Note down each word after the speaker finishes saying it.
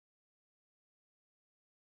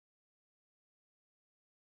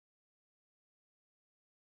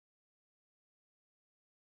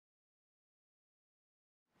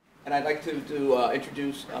And I'd like to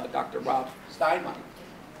introduce Dr. Rob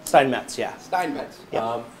Steinmetz, yeah. Steinmetz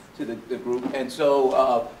Yep. to the group. And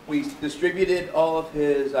so we distributed all of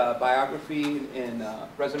his biography and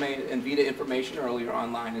resume and vita information earlier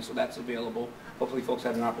online, and so that's available. Hopefully folks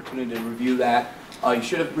had an opportunity to review that. You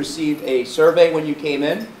should have received a survey when you came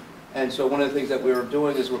in. And so one of the things that we're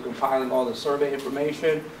doing is we're compiling all the survey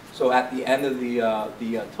information. So at the end of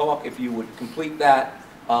the talk, if you would complete that,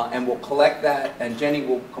 and we'll collect that, and Jenny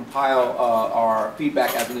will compile our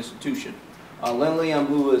feedback as an institution. Lynn Liam,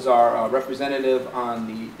 who is our representative on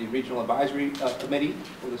the Regional Advisory Committee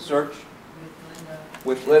for the search,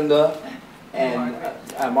 with Linda and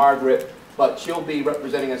Margaret, but she'll be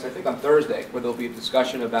representing us, I think, on Thursday, where there'll be a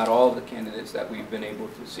discussion about all of the candidates that we've been able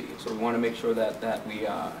to see. So we want to make sure that we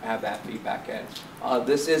have that feedback in.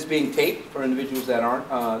 This is being taped for individuals that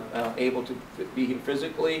aren't able to be here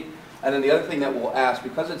physically. And then the other thing that we'll ask,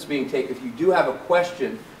 because it's being taped, if you do have a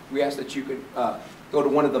question, we ask that you could go to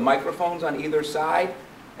one of the microphones on either side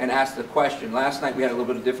and ask the question. Last night we had a little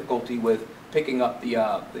bit of difficulty with picking up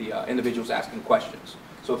the individuals asking questions.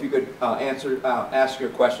 So if you could ask your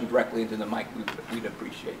question directly into the mic, we'd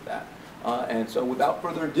appreciate that. And so without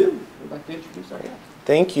further ado, we'd like to introduce our guest.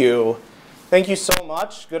 Thank you. Thank you so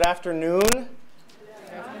much. Good afternoon.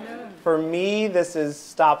 For me, this is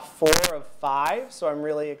stop 4 of 5, so I'm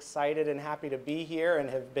really excited and happy to be here and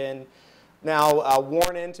have been now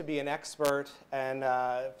worn in to be an expert, and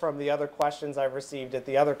from the other questions I've received at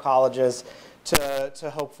the other colleges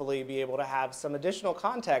to hopefully be able to have some additional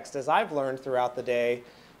context, as I've learned throughout the day,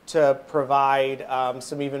 to provide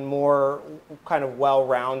some even more kind of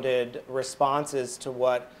well-rounded responses to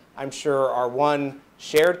what I'm sure are, 1,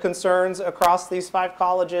 shared concerns across these 5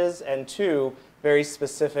 colleges, and 2, very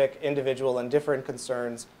specific individual and different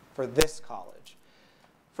concerns for this college.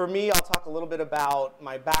 For me, I'll talk a little bit about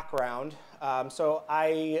my background. So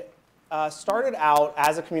I started out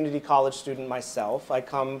as a community college student myself. I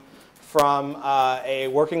come from a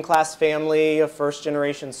working class family, a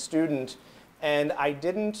first-generation student, and I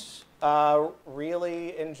didn't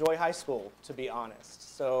really enjoy high school, to be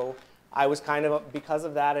honest. So I was kind of, because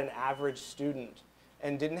of that, an average student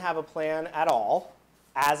and didn't have a plan at all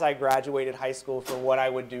as I graduated high school for what I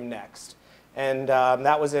would do next. And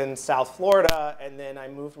that was in South Florida, and then I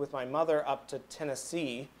moved with my mother up to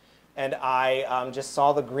Tennessee, and I just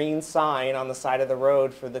saw the green sign on the side of the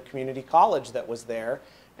road for the community college that was there,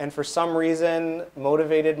 and for some reason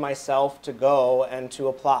motivated myself to go and to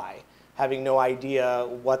apply, having no idea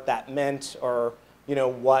what that meant or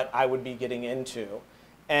what I would be getting into.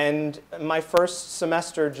 And my first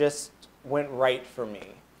semester just went right for me.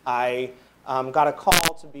 I got a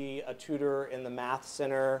call to be a tutor in the math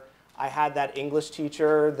center. I had that English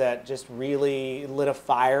teacher that just really lit a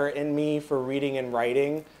fire in me for reading and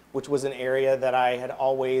writing, which was an area that I had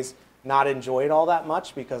always not enjoyed all that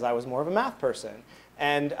much because I was more of a math person.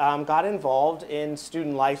 And got involved in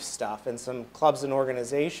student life stuff and some clubs and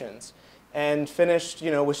organizations. And finished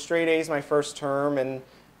with straight A's my first term. And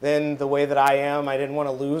then the way that I am, I didn't want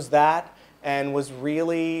to lose that, and was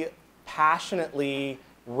really passionately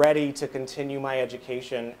ready to continue my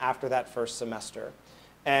education after that first semester.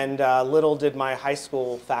 And little did my high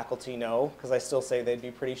school faculty know, because I still say they'd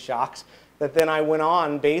be pretty shocked, that then I went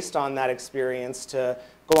on, based on that experience, to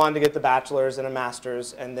go on to get the bachelor's and a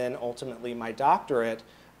master's, and then ultimately my doctorate,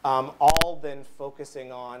 all then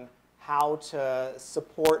focusing on how to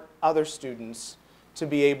support other students to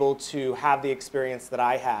be able to have the experience that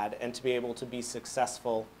I had and to be able to be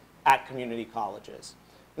successful at community colleges.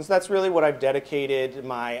 And so that's really what I've dedicated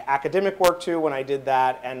my academic work to when I did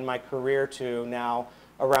that, and my career to now,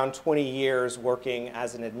 around 20 years working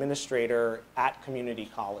as an administrator at community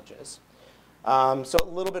colleges. So a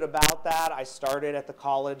little bit about that. I started at the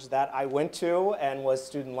college that I went to and was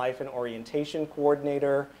student life and orientation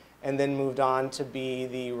coordinator, and then moved on to be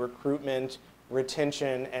the recruitment,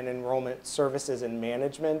 retention, and enrollment services and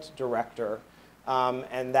management director.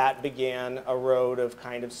 And that began a road of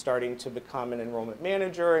kind of starting to become an enrollment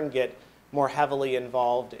manager and get more heavily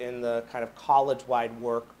involved in the kind of college-wide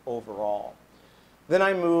work overall. Then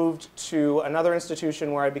I moved to another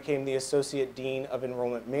institution where I became the Associate Dean of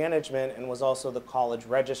Enrollment Management and was also the college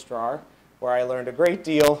registrar, where I learned a great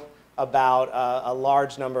deal about a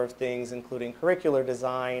large number of things, including curricular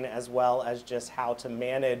design, as well as just how to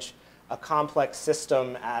manage a complex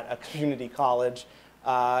system at a community college,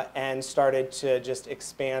 and started to just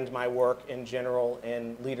expand my work in general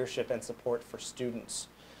in leadership and support for students.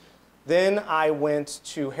 Then I went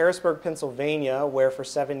to Harrisburg, Pennsylvania, where for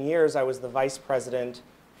 7 years I was the vice president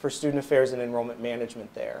for student affairs and enrollment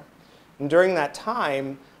management there. And during that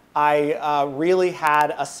time, I really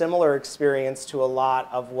had a similar experience to a lot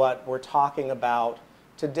of what we're talking about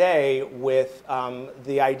today with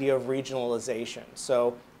the idea of regionalization.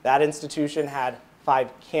 So that institution had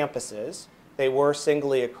 5 campuses. They were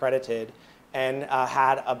singly accredited and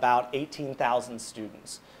had about 18,000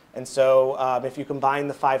 students. And so if you combine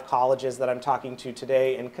the 5 colleges that I'm talking to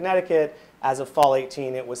today in Connecticut, as of fall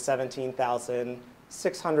 18, it was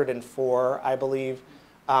 17,604, I believe,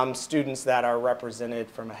 students that are represented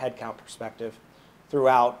from a headcount perspective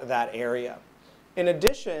throughout that area. In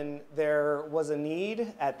addition, there was a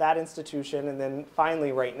need at that institution, and then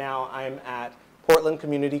finally right now I'm at Portland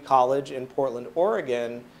Community College in Portland,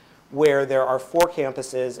 Oregon, where there are 4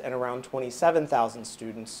 campuses and around 27,000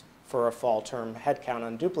 students for a fall term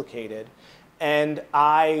headcount unduplicated. And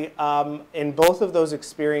I, in both of those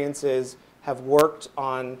experiences, have worked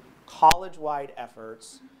on college-wide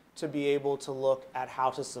efforts to be able to look at how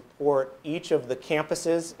to support each of the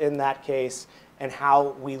campuses in that case, and how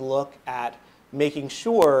we look at making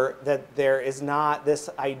sure that there is not this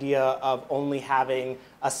idea of only having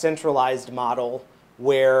a centralized model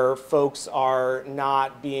where folks are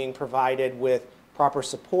not being provided with proper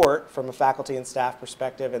support from a faculty and staff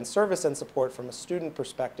perspective and service and support from a student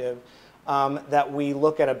perspective, that we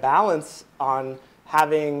look at a balance on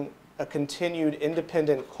having a continued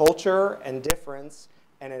independent culture and difference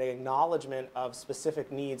and an acknowledgement of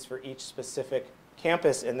specific needs for each specific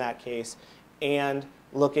campus in that case, and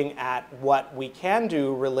looking at what we can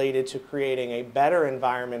do related to creating a better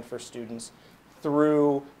environment for students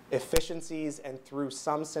through efficiencies and through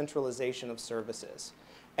some centralization of services.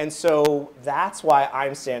 And so that's why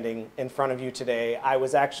I'm standing in front of you today. I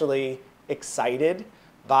was actually excited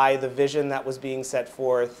by the vision that was being set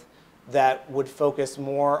forth that would focus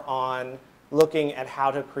more on looking at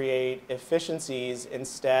how to create efficiencies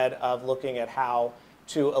instead of looking at how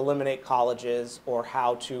to eliminate colleges or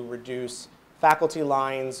how to reduce faculty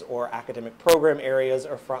lines or academic program areas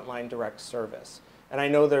or frontline direct service. And I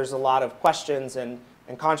know there's a lot of questions and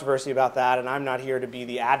controversy about that, and I'm not here to be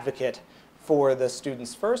the advocate for the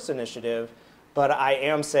Students First initiative, but I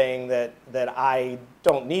am saying that I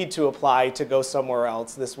don't need to apply to go somewhere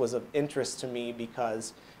else. This was of interest to me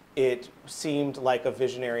because it seemed like a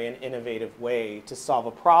visionary and innovative way to solve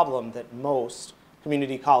a problem that most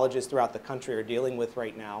community colleges throughout the country are dealing with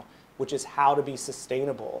right now, which is how to be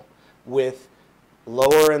sustainable with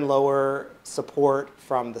lower and lower support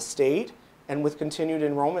from the state and with continued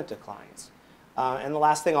enrollment declines. And the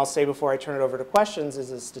last thing I'll say before I turn it over to questions is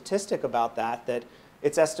a statistic about that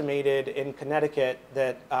it's estimated in Connecticut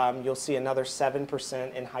that you'll see another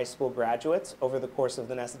 7% in high school graduates over the course of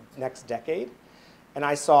the next decade. And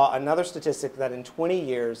I saw another statistic that in 20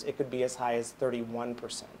 years, it could be as high as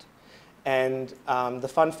 31%. And the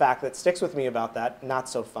fun fact that sticks with me about that, not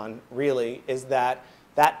so fun really, is that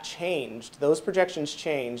that changed. Those projections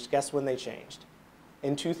changed. Guess when they changed?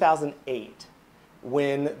 In 2008,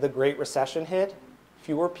 when the Great Recession hit,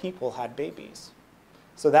 fewer people had babies.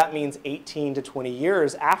 So that means 18 to 20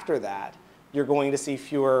 years after that, you're going to see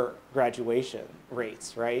fewer graduation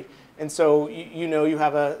rates, right? And so you know you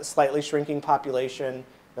have a slightly shrinking population.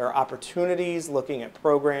 There are opportunities looking at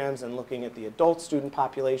programs and looking at the adult student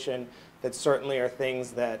population that certainly are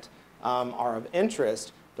things that are of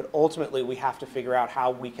interest. But ultimately, we have to figure out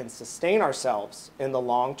how we can sustain ourselves in the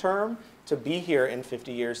long term to be here in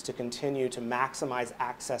 50 years to continue to maximize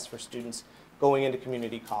access for students going into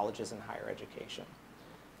community colleges and higher education.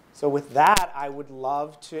 So with that, I would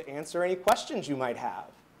love to answer any questions you might have.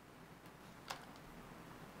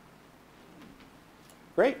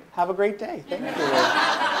 Great. Have a great day. Thank you.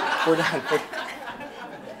 We're done.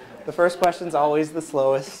 The first question's always the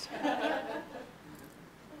slowest. And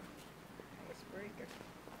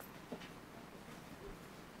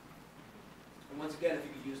once again, if you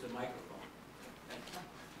could use the microphone.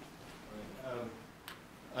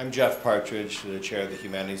 I'm Jeff Partridge, the chair of the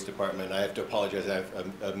Humanities Department. I have to apologize, I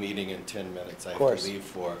have a meeting in 10 minutes I have to leave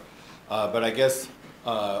for. But I guess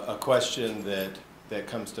a question that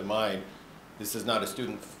comes to mind, this is not a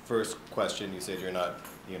student first question. You said you're not,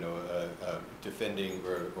 defending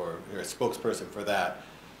or you're a spokesperson for that.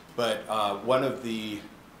 But one of the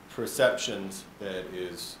perceptions that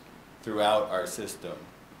is throughout our system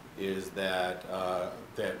is that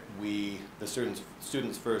the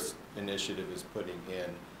Students First initiative is putting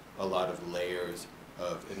in a lot of layers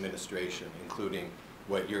of administration, including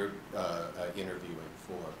what you're interviewing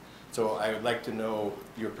for. So I would like to know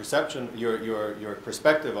your perception, your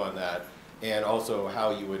perspective on that, and also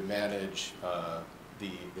how you would manage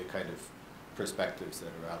the kind of perspectives that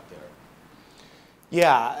are out there.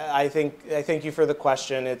 Yeah, I thank you for the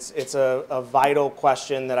question. It's a vital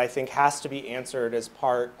question that I think has to be answered as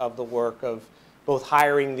part of the work of both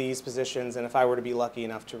hiring these positions, and if I were to be lucky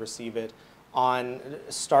enough to receive it, on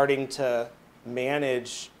starting to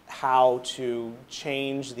manage how to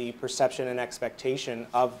change the perception and expectation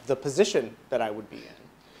of the position that I would be in.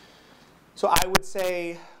 So I would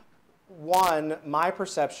say, one, my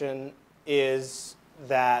perception is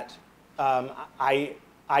that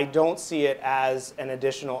I don't see it as an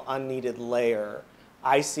additional unneeded layer.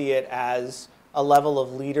 I see it as a level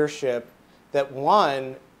of leadership that,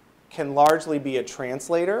 one, can largely be a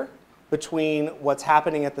translator between what's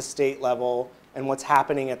happening at the state level and what's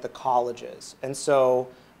happening at the colleges. And so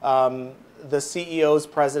the CEOs,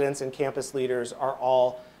 presidents, and campus leaders are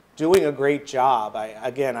all doing a great job.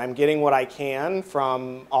 Again, I'm getting what I can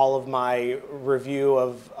from all of my review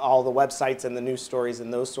of all the websites and the news stories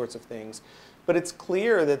and those sorts of things. But it's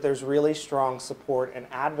clear that there's really strong support and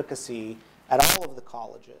advocacy at all of the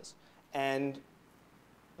colleges. And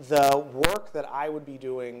the work that I would be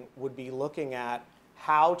doing would be looking at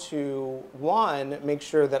how to, one, make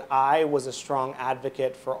sure that I was a strong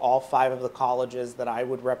advocate for all 5 of the colleges that I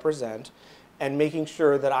would represent, and making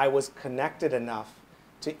sure that I was connected enough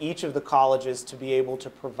to each of the colleges to be able to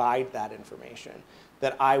provide that information,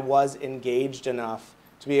 that I was engaged enough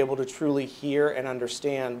to be able to truly hear and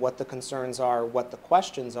understand what the concerns are, what the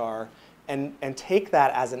questions are, and take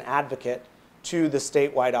that as an advocate to the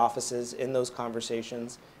statewide offices in those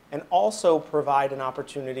conversations, and also provide an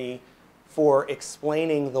opportunity for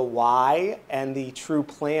explaining the why and the true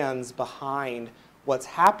plans behind what's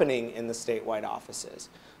happening in the statewide offices.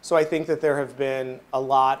 So I think that there have been a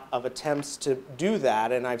lot of attempts to do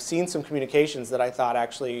that, and I've seen some communications that I thought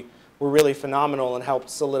actually were really phenomenal and helped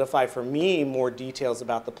solidify for me more details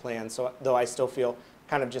about the plan, so though I still feel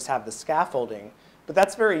kind of just have the scaffolding. But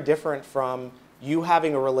that's very different from you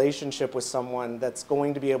having a relationship with someone that's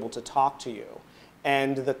going to be able to talk to you.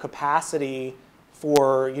 And the capacity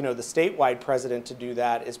for the statewide president to do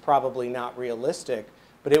that is probably not realistic,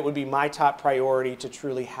 but it would be my top priority to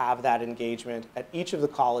truly have that engagement at each of the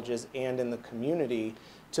colleges and in the community,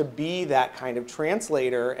 to be that kind of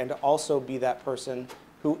translator and to also be that person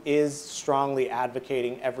who is strongly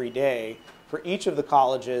advocating every day for each of the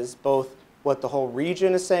colleges, both what the whole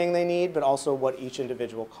region is saying they need, but also what each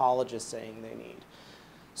individual college is saying they need.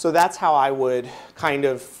 So that's how I would kind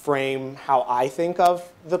of frame how I think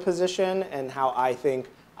of the position and how I think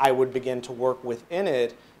I would begin to work within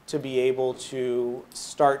it to be able to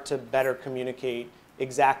start to better communicate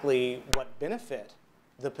exactly what benefit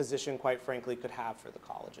the position, quite frankly, could have for the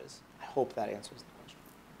colleges. I hope that answers the question.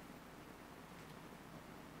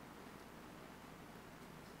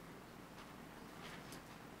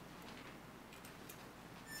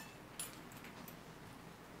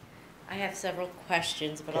 I have several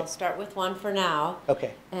questions, but Okay. I'll start with one for now.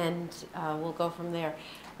 Okay. And we'll go from there.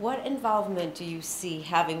 What involvement do you see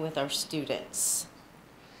having with our students?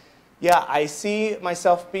 Yeah, I see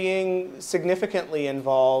myself being significantly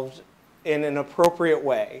involved in an appropriate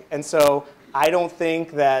way. And so I don't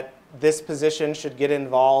think that this position should get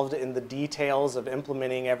involved in the details of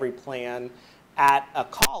implementing every plan at a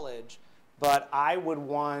college, but I would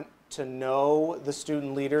want to know the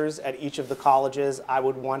student leaders at each of the colleges. I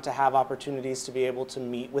would want to have opportunities to be able to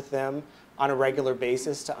meet with them on a regular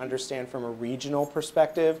basis to understand from a regional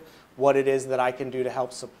perspective what it is that I can do to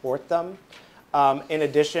help support them. In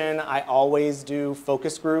addition, I always do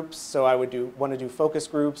focus groups, so I would want to do focus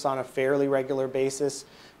groups on a fairly regular basis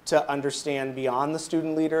to understand beyond the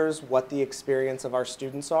student leaders what the experience of our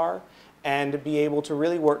students are, and to be able to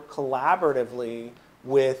really work collaboratively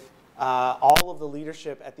with all of the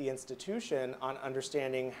leadership at the institution on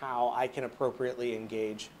understanding how I can appropriately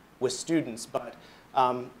engage with students. But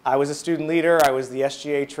I was a student leader. I was the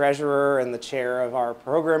SGA treasurer and the chair of our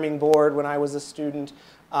programming board when I was a student.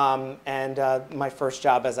 My first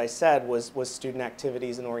job, as I said, was student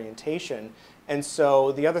activities and orientation. And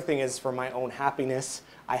so the other thing is, for my own happiness,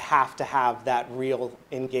 I have to have that real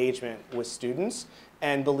engagement with students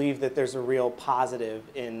and believe that there's a real positive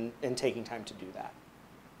in taking time to do that.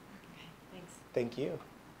 Okay, thanks. Thank you.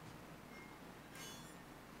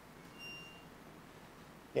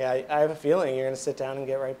 Yeah, I have a feeling you're going to sit down and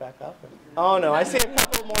get right back up. Oh, no, I see a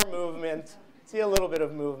couple more movement. See a little bit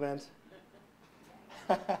of movement.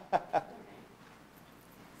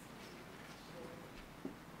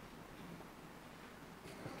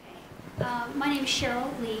 My name is Cheryl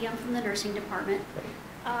Lee. I'm from the nursing department.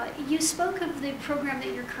 You spoke of the program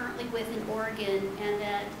that you're currently with in Oregon and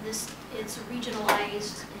that it's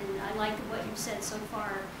regionalized, and I like what you've said so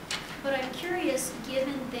far. But I'm curious,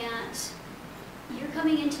 given that you're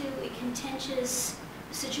coming into a contentious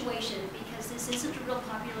situation because this isn't a real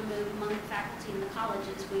popular move among the faculty in the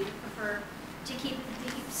colleges. We prefer to keep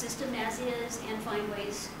the system as is and find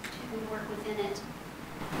ways to work within it,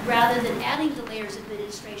 rather than adding the layers of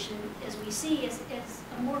administration, as we see, as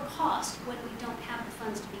a more cost when we don't have the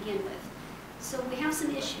funds to begin with. So we have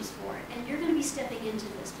some issues for it, and you're going to be stepping into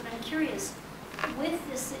this, but I'm curious, with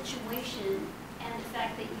this situation and the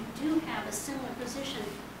fact that you do have a similar position,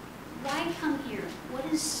 why come here?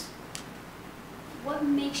 What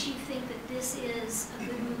makes you think that this is a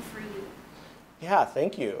good move for you? Yeah,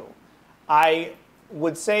 thank you. I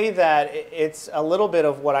would say that it's a little bit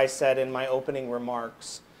of what I said in my opening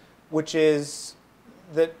remarks, which is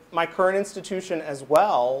that my current institution as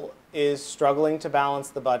well is struggling to balance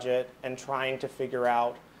the budget and trying to figure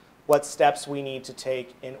out what steps we need to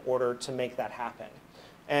take in order to make that happen.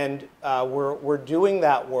 And we're doing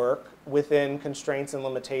that work within constraints and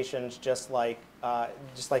limitations just like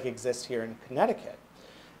exist here in Connecticut.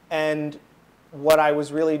 And what I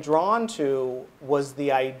was really drawn to was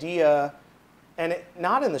the idea, and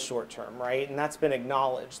not in the short term, right? And that's been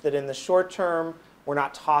acknowledged, that in the short term, we're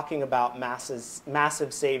not talking about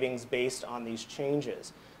massive savings based on these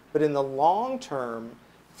changes. But in the long term,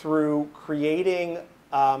 through creating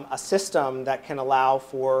a system that can allow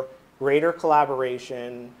for greater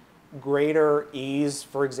collaboration, greater ease,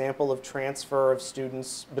 for example, of transfer of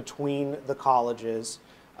students between the colleges,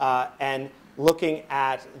 and looking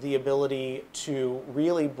at the ability to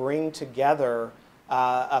really bring together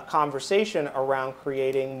a conversation around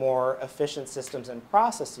creating more efficient systems and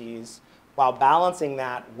processes while balancing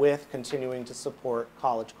that with continuing to support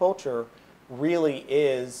college culture really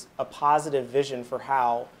is a positive vision for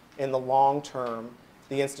how, in the long term,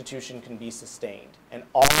 the institution can be sustained and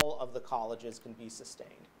all of the colleges can be sustained.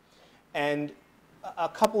 And a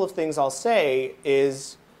couple of things I'll say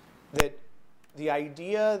is that the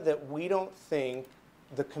idea that we don't think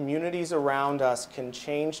the communities around us can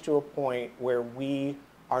change to a point where we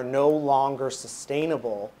are no longer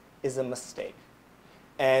sustainable is a mistake.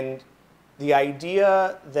 And the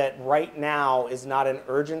idea that right now is not an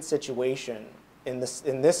urgent situation in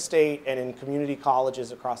this state and in community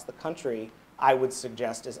colleges across the country, I would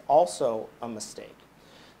suggest is also a mistake.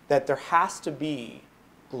 That there has to be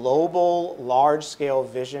global, large-scale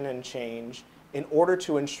vision and change in order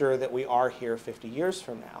to ensure that we are here 50 years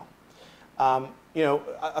from now. You know,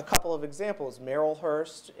 a couple of examples.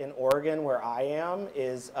 Merrillhurst in Oregon, where I am,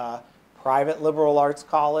 is a private liberal arts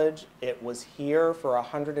college. It was here for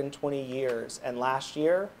 120 years, and last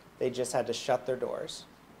year they just had to shut their doors.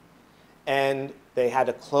 And they had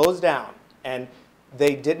to close down. And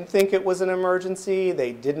they didn't think it was an emergency.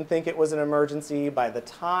 They didn't think it was an emergency. By the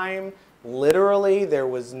time, literally, there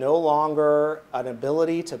was no longer an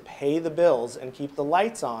ability to pay the bills and keep the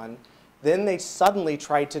lights on, then they suddenly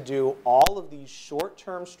tried to do all of these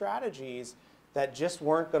short-term strategies that just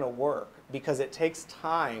weren't going to work because it takes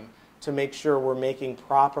time to make sure we're making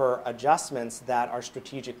proper adjustments that are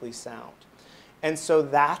strategically sound. And so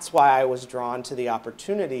that's why I was drawn to the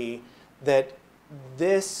opportunity that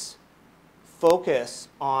this focus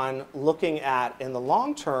on looking at, in the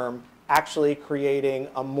long term, actually creating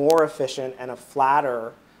a more efficient and a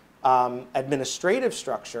flatter administrative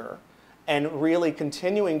structure and really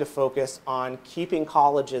continuing to focus on keeping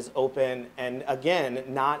colleges open and, again,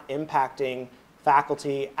 not impacting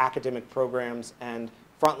faculty, academic programs, and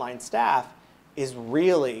frontline staff is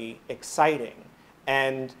really exciting.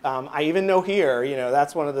 And I even know here, you know,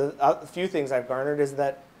 that's one of the few things I've garnered is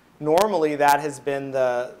that normally that has been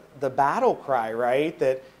the battle cry, right?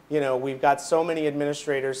 That, you know, we've got so many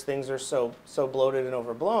administrators, things are so bloated and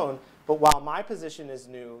overblown. But while my position is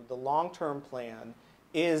new, the long-term plan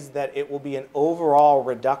is that it will be an overall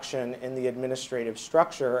reduction in the administrative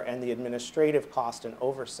structure and the administrative cost and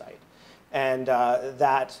oversight. And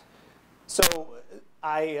I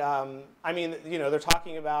mean, you know, they're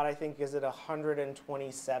talking about, I think, is it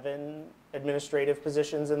 127 administrative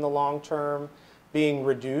positions in the long term being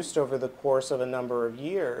reduced over the course of a number of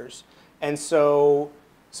years. And so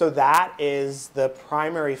that is the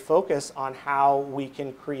primary focus on how we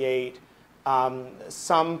can create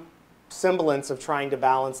some semblance of trying to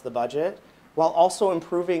balance the budget while also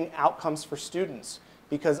improving outcomes for students.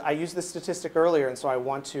 Because I used this statistic earlier, and so I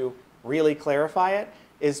want to really clarify it,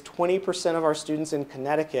 is 20% of our students in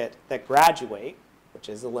Connecticut that graduate, which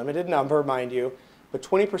is a limited number, mind you, but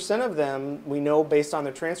 20% of them, we know based on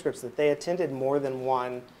their transcripts that they attended more than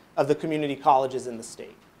one of the community colleges in the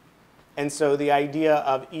state. And so the idea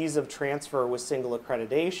of ease of transfer with single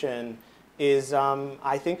accreditation is,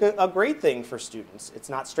 I think, a great thing for students. It's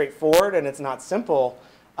not straightforward and it's not simple,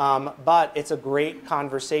 but it's a great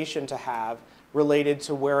conversation to have related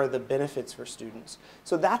to where are the benefits for students.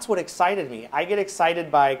 So that's what excited me. I get excited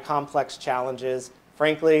by complex challenges.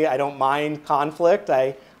 Frankly, I don't mind conflict.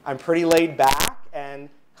 I'm pretty laid back and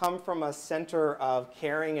come from a center of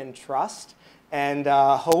caring and trust and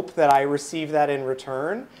hope that I receive that in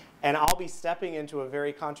return. And I'll be stepping into a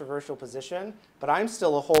very controversial position, but I'm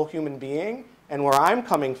still a whole human being. And where I'm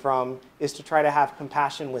coming from is to try to have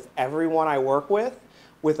compassion with everyone I work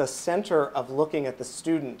with a center of looking at the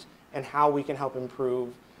student and how we can help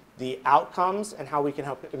improve the outcomes and how we can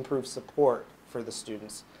help improve support for the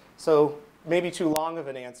students. So maybe too long of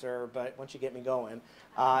an answer, but once you get me going.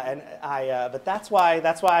 But that's why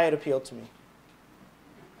it appealed to me.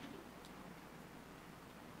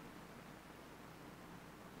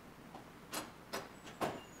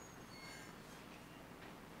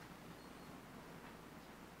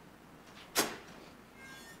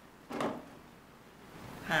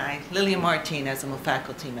 Hi, Lillian Martinez. I'm a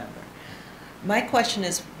faculty member. My question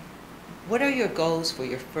is, what are your goals for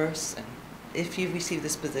your first, and if you receive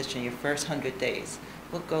this position, your first 100 days?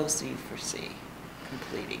 What goals do you foresee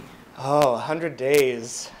completing? Oh, 100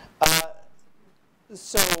 days.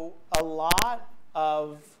 So a lot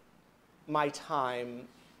of my time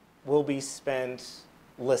will be spent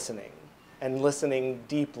listening and listening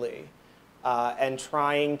deeply and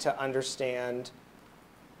trying to understand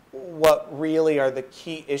what really are the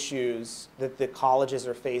key issues that the colleges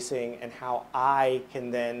are facing and how I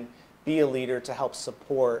can then be a leader to help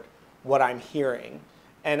support what I'm hearing.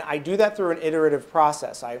 And I do that through an iterative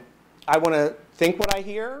process. I want to think what I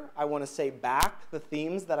hear. I want to say back the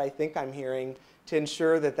themes that I think I'm hearing to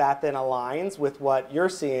ensure that that then aligns with what you're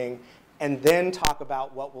seeing, and then talk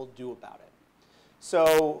about what we'll do about it.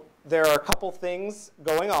 So there are a couple things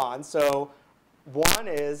going on. So one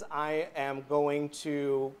is I am going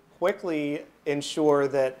to quickly ensure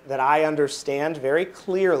that I understand very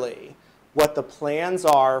clearly what the plans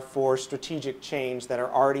are for strategic change that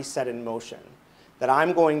are already set in motion, that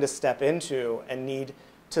I'm going to step into and need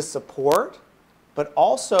to support, but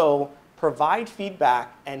also provide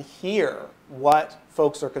feedback and hear what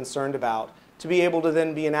folks are concerned about, to be able to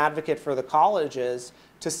then be an advocate for the colleges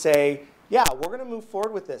to say, yeah, we're going to move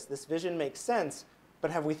forward with this. This vision makes sense,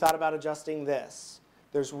 but have we thought about adjusting this?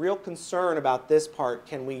 There's real concern about this part.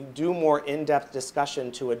 Can we do more in-depth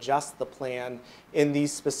discussion to adjust the plan in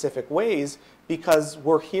these specific ways? Because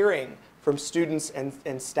we're hearing from students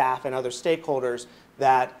and staff and other stakeholders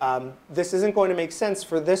that this isn't going to make sense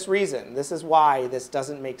for this reason. This is why this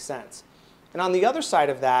doesn't make sense. And on the other side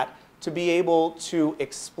of that, to be able to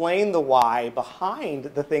explain the why behind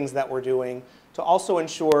the things that we're doing, to also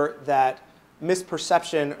ensure that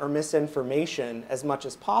misperception or misinformation as much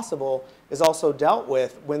as possible is also dealt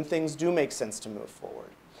with when things do make sense to move forward.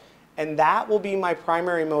 And that will be my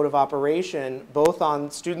primary mode of operation, both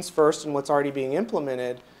on students first and what's already being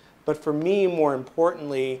implemented, but for me, more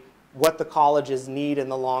importantly, what the colleges need in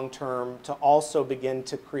the long term to also begin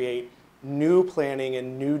to create new planning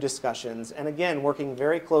and new discussions. And again, working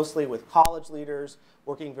very closely with college leaders,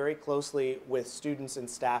 working very closely with students and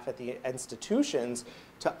staff at the institutions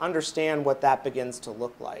to understand what that begins to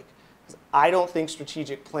look like. I don't think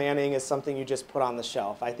strategic planning is something you just put on the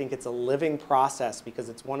shelf. I think it's a living process because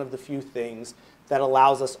it's one of the few things that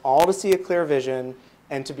allows us all to see a clear vision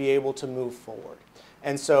and to be able to move forward.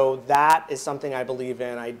 And so that is something I believe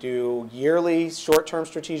in. I do yearly short-term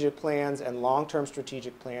strategic plans and long-term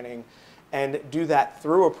strategic planning, and do that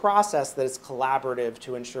through a process that is collaborative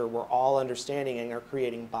to ensure we're all understanding and are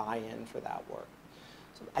creating buy-in for that work.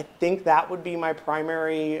 So I think that would be my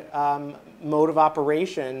primary mode of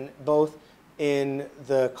operation, both in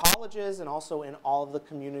the colleges and also in all of the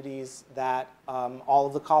communities that all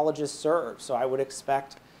of the colleges serve. So I would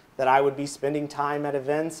expect that I would be spending time at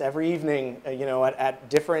events every evening, at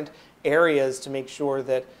different areas to make sure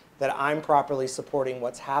that I'm properly supporting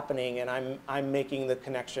what's happening, and I'm making the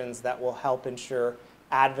connections that will help ensure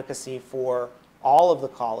advocacy for all of the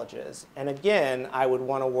colleges. And again, I would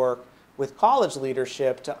want to work with college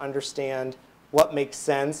leadership to understand what makes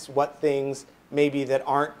sense, what things maybe that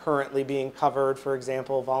aren't currently being covered. For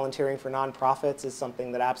example, volunteering for nonprofits is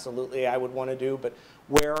something that absolutely I would want to do, but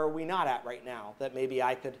where are we not at right now that maybe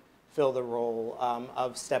I could fill the role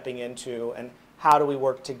of stepping into, and how do we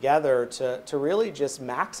work together to really just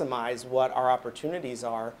maximize what our opportunities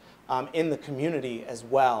are in the community as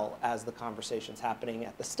well as the conversations happening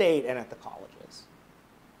at the state and at the colleges.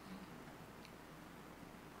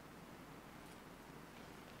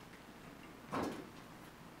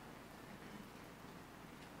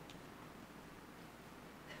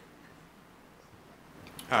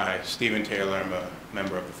 Hi, Stephen Taylor. I'm a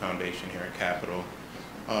member of the foundation here at Capitol.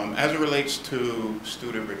 As it relates to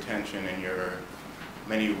student retention and your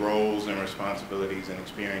many roles and responsibilities and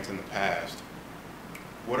experience in the past,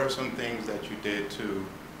 what are some things that you did to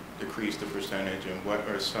decrease the percentage, and what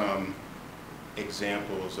are some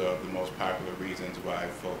examples of the most popular reasons why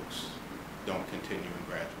folks don't continue and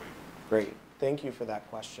graduate? Great. Thank you for that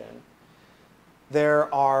question.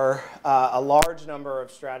 There are a large number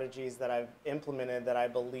of strategies that I've implemented that I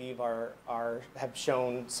believe have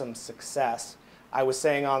shown some success. I was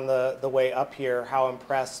saying on the way up here how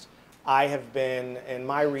impressed I have been in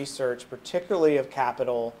my research, particularly of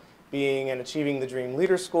Capital, being an Achieving the Dream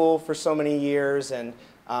Leader School for so many years, and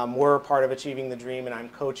we're a part of Achieving the Dream, and I'm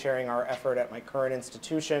co-chairing our effort at my current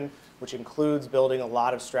institution, which includes building a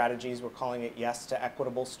lot of strategies. We're calling it Yes to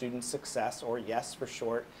Equitable Student Success, or YES for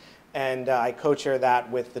short. And I co-chair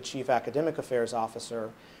that with the Chief Academic Affairs Officer,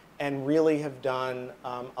 and really have done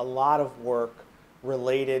a lot of work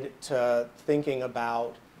related to thinking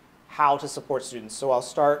about how to support students. So I'll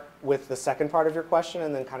start with the second part of your question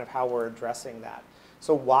and then kind of how we're addressing that.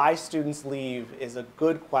 So why students leave is a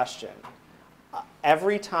good question.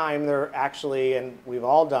 Every time they're actually, and we've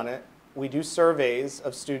all done it, we do surveys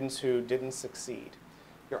of students who didn't succeed.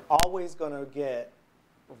 You're always going to get,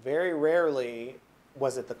 very rarely,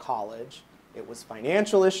 was it the college? It was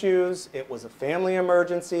financial issues, it was a family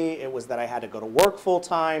emergency, it was that I had to go to work full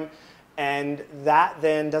time, and that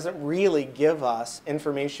then doesn't really give us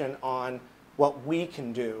information on what we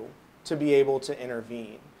can do to be able to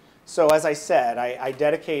intervene. So as I said, I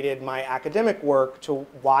dedicated my academic work to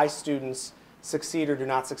why students succeed or do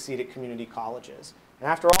not succeed at community colleges. And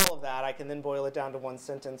after all of that, I can then boil it down to one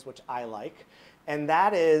sentence, which I like, and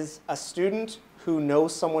that is a student who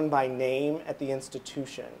knows someone by name at the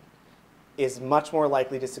institution is much more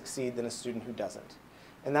likely to succeed than a student who doesn't.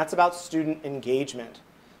 And that's about student engagement.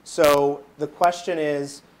 So the question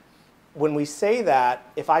is, when we say that,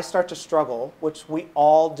 if I start to struggle, which we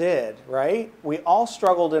all did, right? We all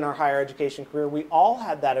struggled in our higher education career. We all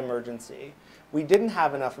had that emergency. We didn't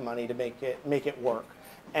have enough money to make it work.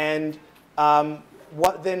 And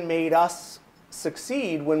what then made us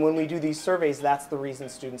succeed when we do these surveys, that's the reason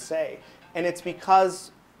students say. And it's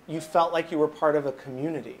because you felt like you were part of a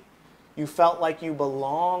community. You felt like you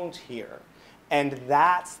belonged here. And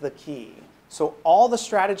that's the key. So all the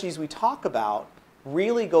strategies we talk about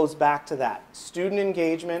really goes back to that. Student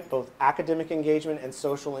engagement, both academic engagement and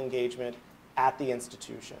social engagement at the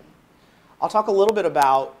institution. I'll talk a little bit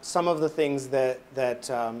about some of the things that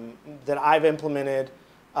I've implemented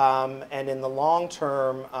and in the long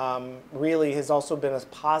term really has also been a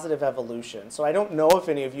positive evolution. So I don't know if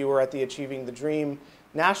any of you were at the Achieving the Dream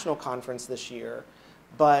National Conference this year,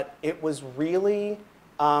 but it was really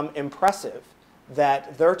impressive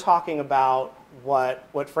that they're talking about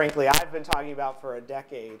what frankly I've been talking about for a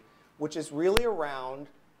decade, which is really around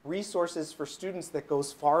resources for students that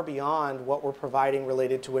goes far beyond what we're providing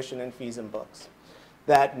related tuition and fees and books.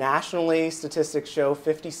 That nationally, statistics show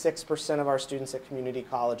 56% of our students at community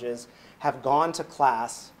colleges have gone to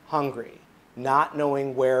class hungry, not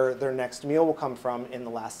knowing where their next meal will come from in the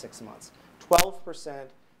last 6 months. 12%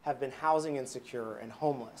 have been housing insecure and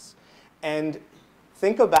homeless. And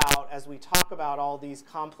think about, as we talk about all these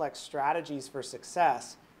complex strategies for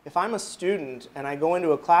success, if I'm a student and I go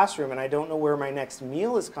into a classroom and I don't know where my next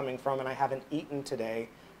meal is coming from and I haven't eaten today,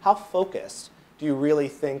 how focused do you really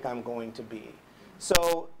think I'm going to be?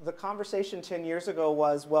 So the conversation 10 years ago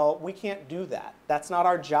was, well, we can't do that. That's not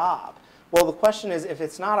our job. Well, the question is, if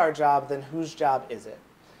it's not our job, then whose job is it?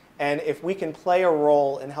 And if we can play a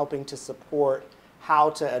role in helping to support how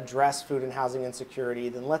to address food and housing insecurity,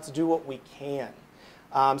 then let's do what we can.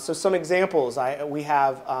 So some examples, we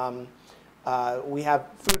have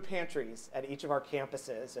food pantries at each of our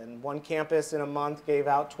campuses, and one campus in a month gave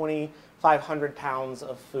out 2,500 pounds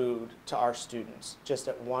of food to our students, just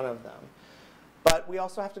at one of them. But we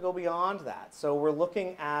also have to go beyond that. So we're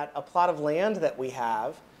looking at a plot of land that we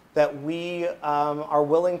have that we are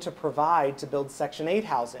willing to provide to build Section 8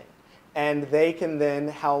 housing, and they can then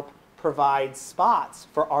help provide spots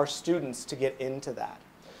for our students to get into that.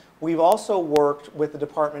 We've also worked with the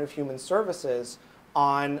Department of Human Services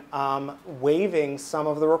on waiving some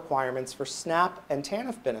of the requirements for SNAP and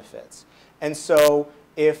TANF benefits. And so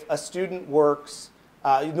if a student works,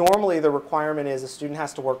 normally the requirement is a student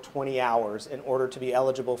has to work 20 hours in order to be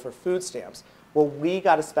eligible for food stamps. Well, we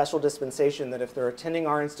got a special dispensation that if they're attending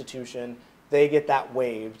our institution, they get that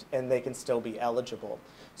waived and they can still be eligible.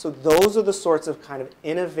 So those are the sorts of kind of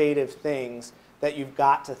innovative things that you've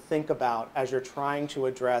got to think about as you're trying to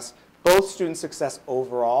address both student success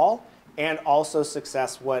overall and also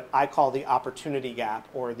success, what I call the opportunity gap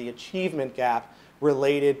or the achievement gap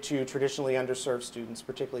related to traditionally underserved students,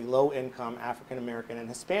 particularly low-income African American and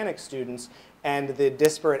Hispanic students, and the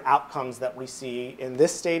disparate outcomes that we see in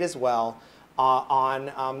this state as well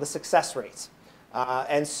on the success rates.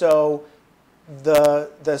 And so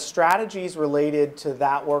the strategies related to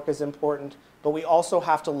that work is important, but we also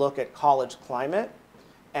have to look at college climate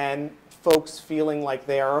and folks feeling like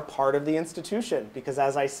they are a part of the institution, because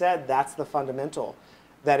as I said, that's the fundamental.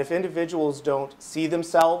 That if individuals don't see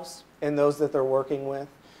themselves in those that they're working with,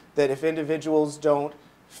 that if individuals don't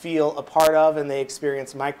feel a part of and they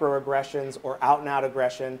experience microaggressions or out-and-out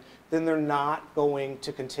aggression, then they're not going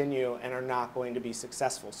to continue and are not going to be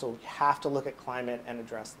successful. So we have to look at climate and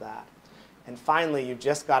address that. And finally, you've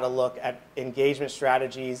just got to look at engagement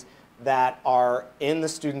strategies that are in the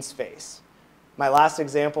student's face. My last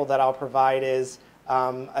example that I'll provide is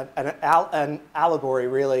an allegory,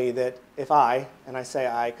 really, that if I, and I say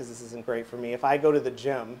I because this isn't great for me, if I go to the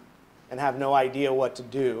gym and have no idea what to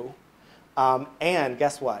do, and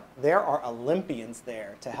guess what? There are Olympians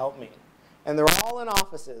there to help me. And they're all in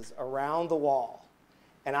offices around the wall.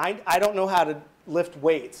 And I don't know how to lift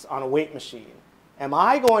weights on a weight machine. Am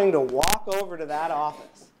I going to walk over to that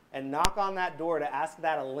office and knock on that door to ask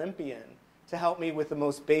that Olympian to help me with the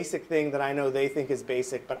most basic thing that I know they think is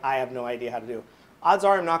basic, but I have no idea how to do? Odds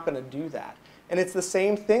are I'm not going to do that. And it's the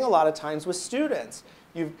same thing a lot of times with students.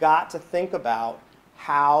 You've got to think about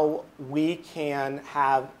how we can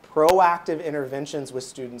have proactive interventions with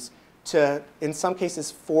students to, in some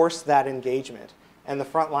cases, force that engagement. And the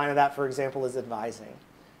front line of that, for example, is advising.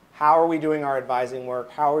 How are we doing our advising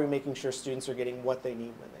work? How are we making sure students are getting what they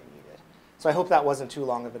need when they need it? So I hope that wasn't too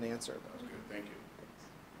long of an answer. That was good. Thank you.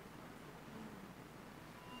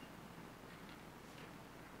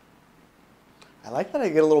 I like that I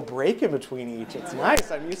get a little break in between each. It's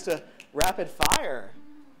nice. I'm used to rapid fire.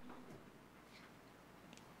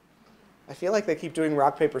 I feel like they keep doing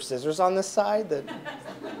rock, paper, scissors on this side. That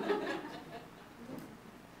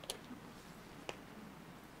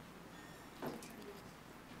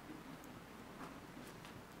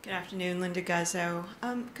Good afternoon, Linda Guzzo.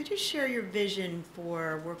 Could you share your vision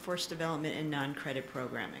for workforce development and non-credit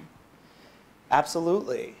programming?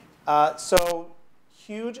 Absolutely. So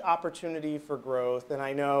huge opportunity for growth, and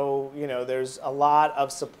I know there's a lot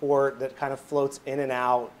of support that kind of floats in and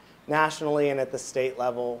out nationally and at the state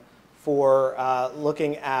level for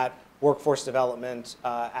looking at workforce development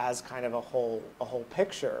as kind of a whole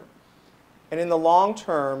picture. And in the long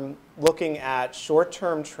term, looking at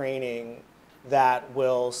short-term training that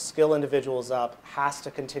will skill individuals up has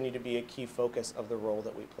to continue to be a key focus of the role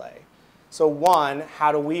that we play. So one,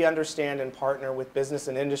 how do we understand and partner with business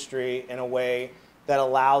and industry in a way that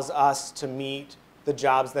allows us to meet the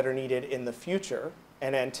jobs that are needed in the future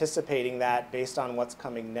and anticipating that based on what's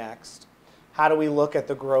coming next? How do we look at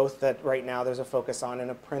the growth that right now there's a focus on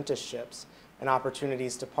in apprenticeships and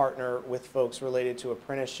opportunities to partner with folks related to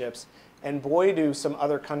apprenticeships? And boy, do some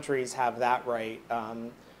other countries have that right.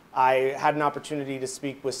 I had an opportunity to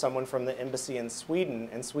speak with someone from the embassy in Sweden,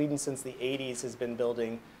 and Sweden since the 80s has been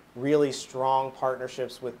building really strong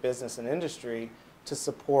partnerships with business and industry to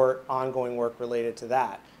support ongoing work related to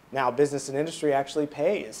that. Now, business and industry actually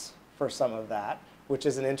pays for some of that, which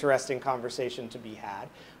is an interesting conversation to be had,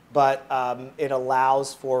 but it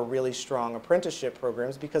allows for really strong apprenticeship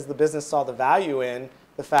programs because the business saw the value in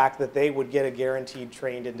the fact that they would get a guaranteed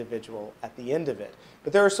trained individual at the end of it.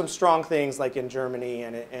 But there are some strong things like in Germany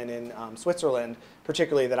and in Switzerland,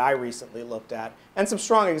 particularly that I recently looked at, and some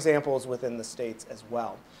strong examples within the states as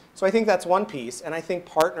well. So I think that's one piece, and I think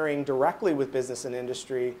partnering directly with business and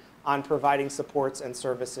industry on providing supports and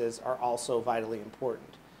services are also vitally important.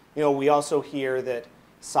 We also hear that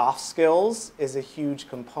soft skills is a huge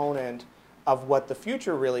component of what the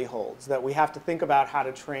future really holds, that we have to think about how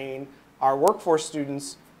to train our workforce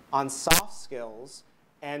students on soft skills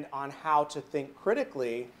and on how to think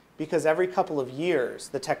critically, because every couple of years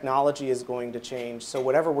the technology is going to change. So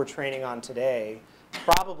whatever we're training on today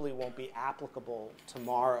probably won't be applicable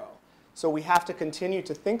tomorrow. So we have to continue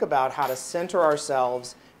to think about how to center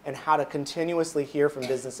ourselves and how to continuously hear from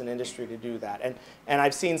business and industry to do that. And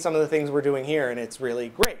I've seen some of the things we're doing here, and it's really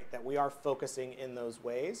great that we are focusing in those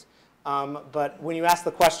ways. But when you ask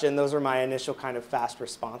the question, those are my initial kind of fast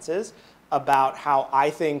responses about how I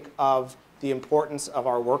think of the importance of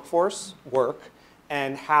our workforce work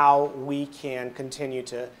and how we can continue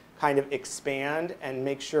to kind of expand and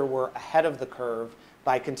make sure we're ahead of the curve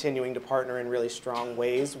by continuing to partner in really strong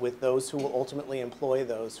ways with those who will ultimately employ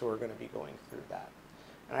those who are going to be going through that.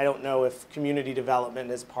 And I don't know if community development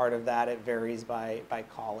is part of that. It varies by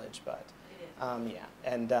college, but yeah.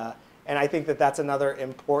 And I think that that's another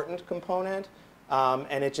important component.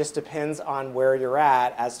 And it just depends on where you're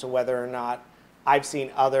at as to whether or not I've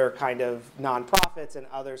seen other kind of nonprofits and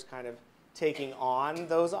others kind of taking on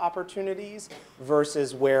those opportunities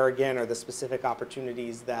versus where, again, are the specific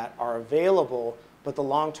opportunities that are available, but the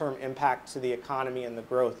long-term impact to the economy and the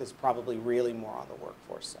growth is probably really more on the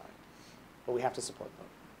workforce side. But we have to support them.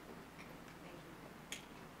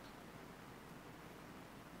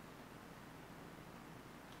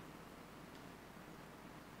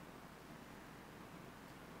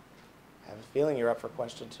 I have a feeling you're up for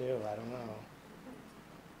question 2. I don't know.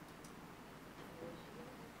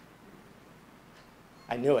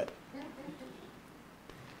 I knew it.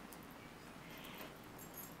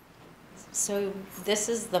 So this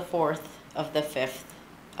is the 4th of the 5th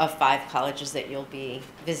of 5 colleges that you'll be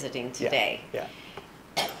visiting today. Yeah.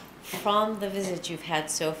 From the visits you've had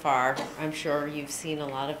so far, I'm sure you've seen a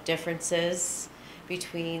lot of differences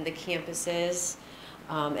between the campuses.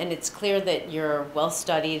 And it's clear that you're well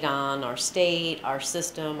studied on our state, our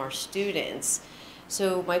system, our students.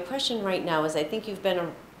 So my question right now is, I think you've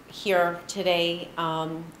been here today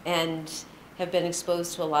and have been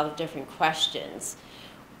exposed to a lot of different questions.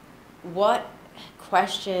 What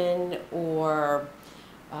question or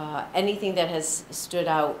anything that has stood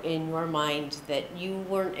out in your mind that you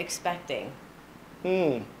weren't expecting?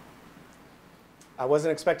 I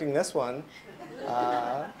wasn't expecting this one.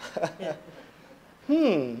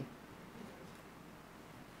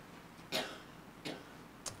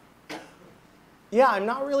 Yeah, I'm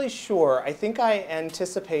not really sure. I think I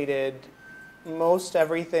anticipated most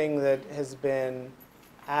everything that has been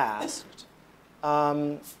asked.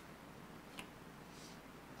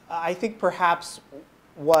 I think perhaps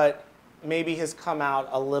what maybe has come out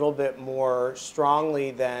a little bit more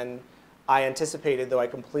strongly than I anticipated, though I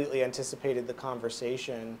completely anticipated the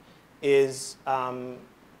conversation, is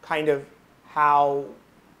kind of how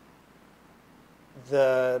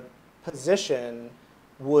the position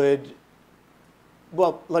would,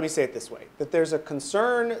 well, let me say it this way, that there's a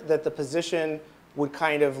concern that the position would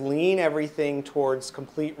kind of lean everything towards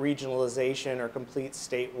complete regionalization or complete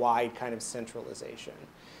statewide kind of centralization.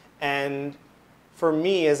 And for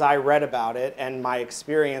me, as I read about it and my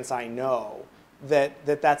experience, I know that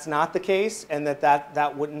that's not the case, and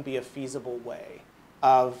that wouldn't be a feasible way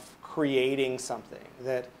of creating something,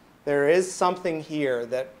 that there is something here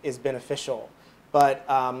that is beneficial. But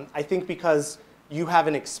I think because you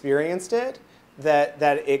haven't experienced it, that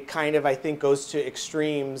it kind of, I think, goes to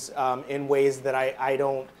extremes in ways that I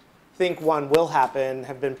don't think one will happen,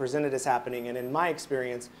 have been presented as happening, and in my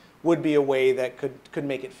experience, would be a way that could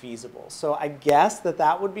make it feasible. So I guess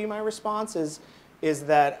that would be my response, is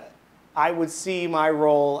that I would see my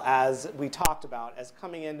role, as we talked about, as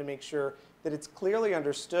coming in to make sure that it's clearly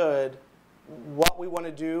understood what we want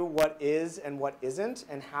to do, what is and what isn't,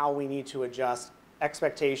 and how we need to adjust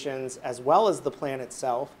expectations as well as the plan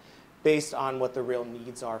itself based on what the real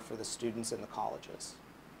needs are for the students in the colleges.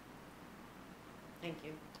 Thank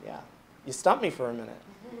you. Yeah, you stumped me for a minute.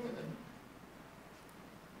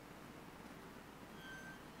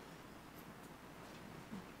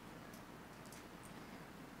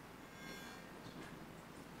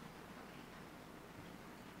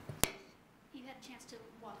 You had a chance to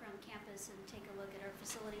walk around the campus and take a look at our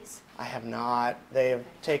facilities? I have not. They have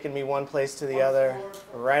taken me one place to the other,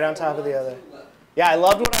 right on top of the other. Yeah, I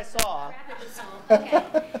loved what I saw. Rapidly solved. Okay.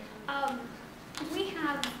 We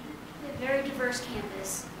have a very diverse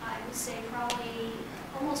campus. I would say probably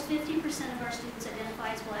almost 50% of our students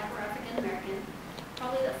identify as Black or African American,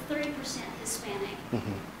 probably about 30% Hispanic.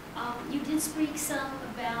 You did speak some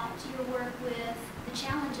about your work with the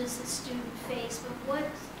challenges that students face, but what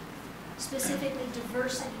specifically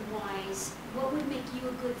diversity-wise, what would make you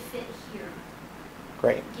a good fit here?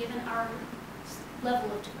 Great. Given our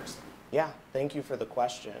level of diversity. Yeah, thank you for the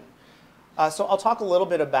question. So I'll talk a little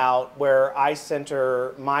bit about where I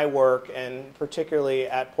center my work, and particularly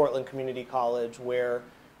at Portland Community College, where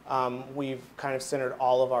we've kind of centered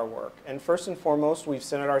all of our work. And first and foremost, we've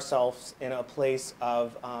centered ourselves in a place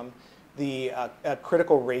of the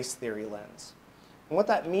critical race theory lens. And what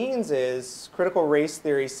that means is critical race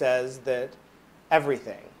theory says that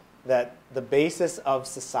everything, that the basis of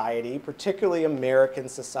society, particularly American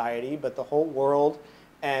society, but the whole world,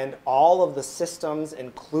 and all of the systems,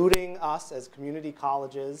 including us as community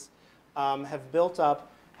colleges, have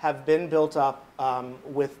been built up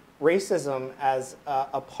with racism as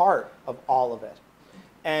a part of all of it.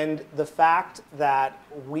 And the fact that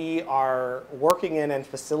we are working in and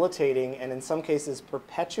facilitating, and in some cases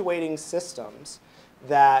perpetuating systems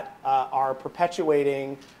that are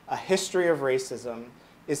perpetuating a history of racism,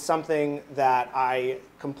 is something that I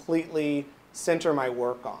completely center my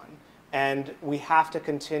work on. And we have to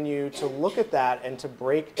continue to look at that and to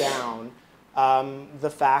break down the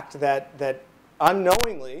fact that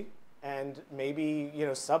unknowingly and maybe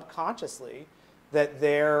subconsciously, that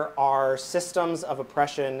there are systems of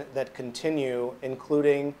oppression that continue,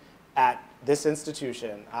 including at this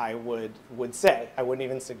institution, I would say. I wouldn't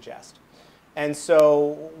even suggest. And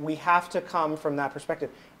so we have to come from that perspective.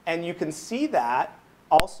 And you can see that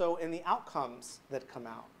also in the outcomes that come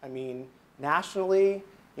out. I mean, nationally,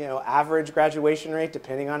 average graduation rate,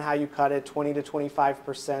 depending on how you cut it, 20 to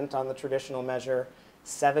 25% on the traditional measure,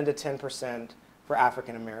 7 to 10% for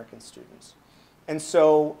African American students. And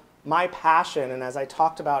so my passion, and as I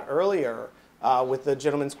talked about earlier with the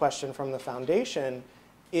gentleman's question from the foundation,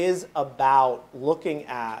 is about looking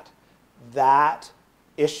at that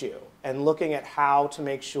issue and looking at how to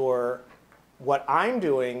make sure what I'm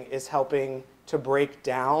doing is helping to break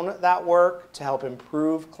down that work, to help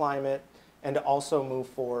improve climate, and to also move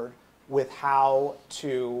forward with how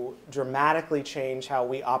to dramatically change how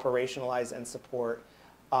we operationalize and support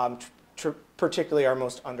particularly our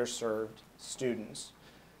most underserved students.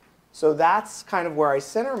 So that's kind of where I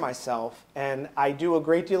center myself, and I do a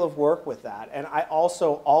great deal of work with that. And I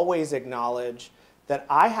also always acknowledge that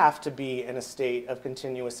I have to be in a state of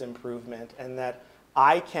continuous improvement, and that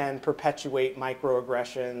I can perpetuate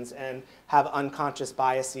microaggressions and have unconscious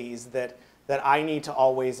biases that I need to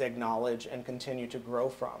always acknowledge and continue to grow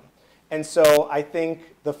from. And so I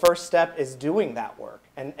think the first step is doing that work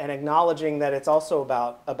and acknowledging that it's also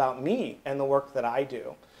about me and the work that I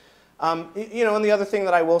do. And the other thing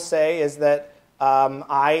that I will say is that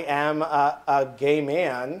I am a gay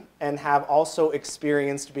man and have also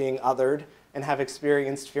experienced being othered and have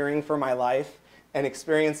experienced fearing for my life and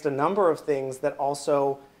experienced a number of things that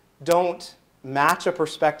also don't match a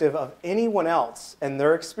perspective of anyone else and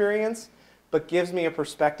their experience, but gives me a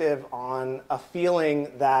perspective on a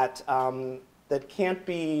feeling that that can't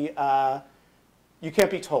be you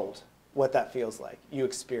can't be told what that feels like. You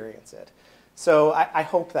experience it. So I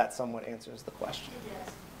hope that somewhat answers the question.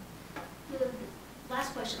 It does. The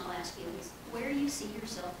last question I'll ask you is, where do you see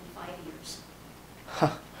yourself in 5 years?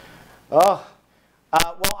 Well,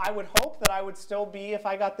 I would hope that I would still be, if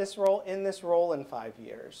I got this role, in this role in 5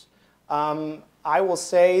 years. I will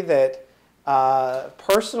say that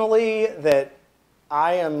personally, that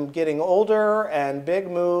I am getting older and big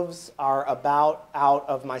moves are about out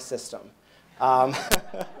of my system. And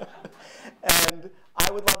I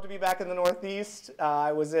would love to be back in the Northeast.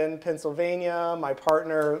 I was in Pennsylvania. My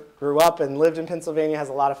partner grew up and lived in Pennsylvania, has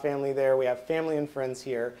a lot of family there. We have family and friends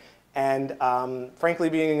here. And frankly,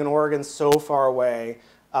 being in Oregon so far away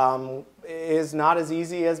is not as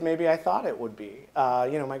easy as maybe I thought it would be.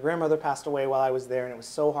 My grandmother passed away while I was there, and it was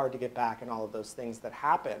so hard to get back and all of those things that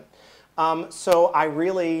happen. So I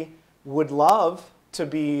really would love to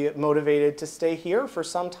be motivated to stay here for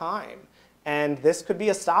some time. And this could be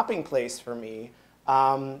a stopping place for me,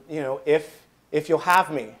 if you'll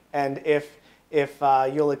have me, and if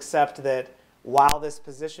you'll accept that while this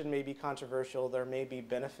position may be controversial, there may be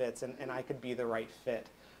benefits, and I could be the right fit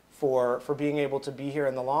for being able to be here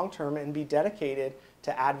in the long term and be dedicated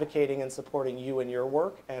to advocating and supporting you in your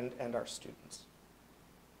work and our students.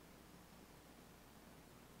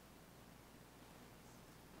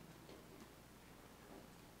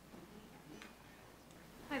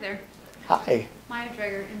 Hi there. Hi. Maya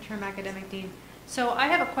Dreger, Interim Academic Dean. So I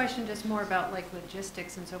have a question just more about like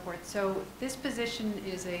logistics and so forth. So this position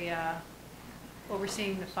is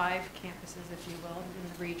overseeing the 5 campuses, if you will,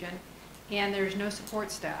 in the region, and there's no support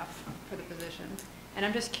staff for the position. And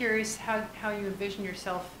I'm just curious how you envision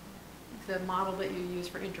yourself, the model that you use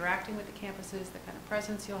for interacting with the campuses, the kind of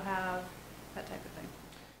presence you'll have, that type of thing.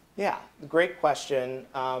 Yeah, great question.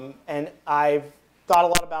 And I've thought a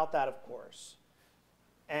lot about that, of course.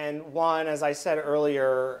 And one, as I said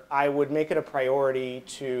earlier, I would make it a priority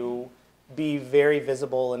to be very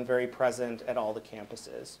visible and very present at all the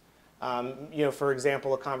campuses. For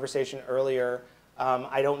example, a conversation earlier,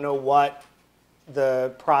 I don't know what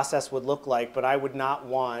the process would look like, but I would not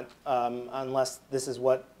want, unless this is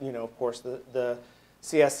what, of course, the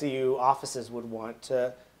CSCU offices would want,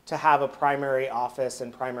 to have a primary office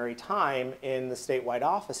and primary time in the statewide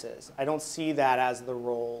offices. I don't see that as the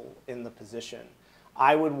role in the position.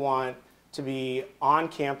 I would want to be on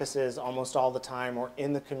campuses almost all the time or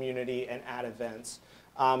in the community and at events.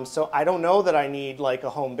 So I don't know that I need like a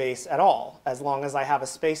home base at all, as long as I have a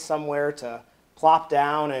space somewhere to plop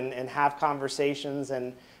down and have conversations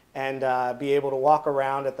and be able to walk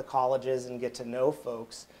around at the colleges and get to know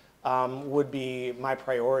folks would be my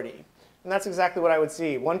priority. And that's exactly what I would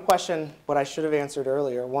see. One question, what I should have answered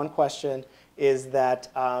earlier, one question is that,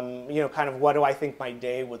 kind of what do I think my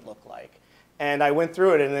day would look like? And I went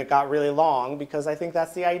through it, and it got really long, because I think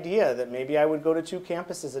that's the idea, that maybe I would go to 2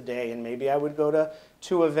 campuses a day, and maybe I would go to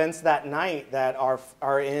 2 events that night that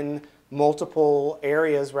are in multiple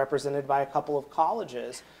areas represented by a couple of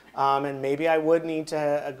colleges. And maybe I would need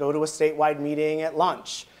to go to a statewide meeting at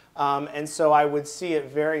lunch. And so I would see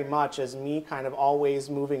it very much as me kind of always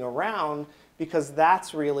moving around, because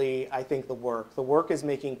that's really, I think, the work. The work is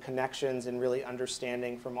making connections and really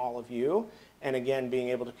understanding from all of you. And again, being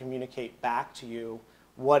able to communicate back to you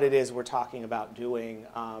what it is we're talking about doing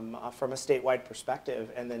from a statewide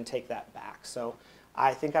perspective, and then take that back. So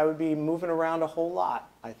I think I would be moving around a whole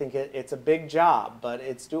lot. I think it's a big job, but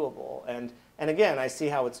it's doable. And again, I see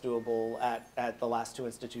how it's doable at the last 2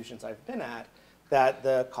 institutions I've been at, that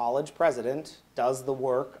the college president does the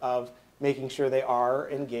work of making sure they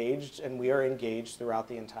are engaged, and we are engaged throughout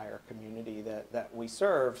the entire community that we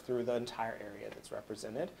serve, through the entire area that's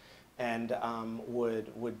represented, and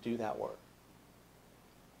would do that work.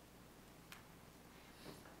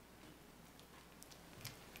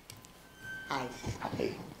 Hi.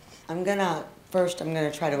 I'm gonna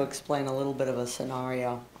try to explain a little bit of a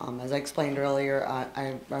scenario. As I explained earlier,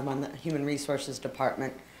 I'm on the Human Resources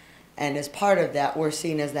Department, and as part of that, we're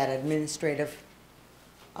seen as that administrative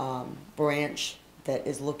branch that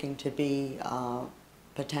is looking to be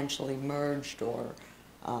potentially merged, or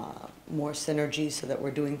more synergy, so that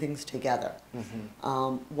we're doing things together.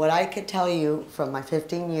 What I could tell you from my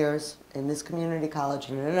 15 years in this community college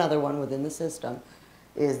and in another one within the system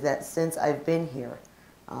is that since I've been here,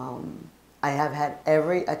 I have had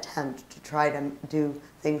every attempt to try to do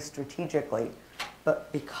things strategically,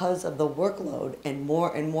 but because of the workload and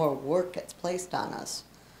more work gets placed on us,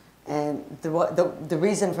 and the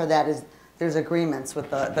reason for that is there's agreements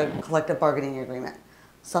with the collective bargaining agreement.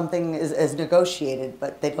 Something is negotiated,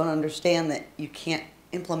 but they don't understand that you can't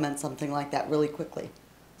implement something like that really quickly.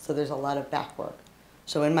 So there's a lot of back work.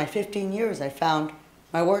 So in my 15 years, I found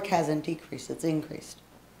my work hasn't decreased, it's increased.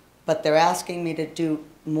 But they're asking me to do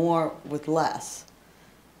more with less.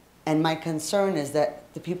 And my concern is that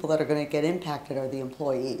the people that are going to get impacted are the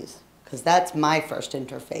employees, because that's my first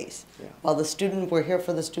interface. Yeah. While we're here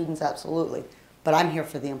for the students, absolutely, but I'm here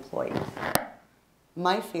for the employees.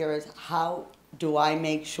 My fear is, how do I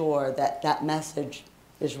make sure that that message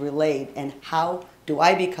is relayed, and how do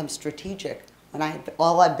I become strategic when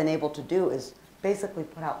all I've been able to do is basically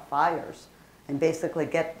put out fires and basically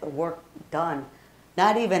get the work done,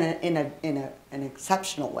 not even in an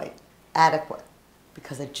exceptional way, adequate,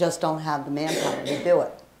 because I just don't have the manpower to do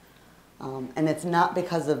it. And it's not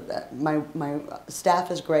because of that. My staff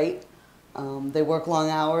is great. They work long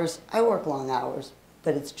hours. I work long hours.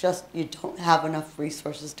 But it's just you don't have enough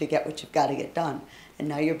resources to get what you've got to get done. And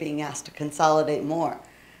now you're being asked to consolidate more.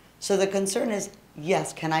 So the concern is,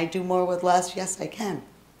 yes, can I do more with less? Yes, I can.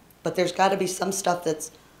 But there's got to be some stuff that's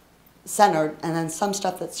centered, and then some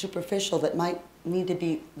stuff that's superficial that might need to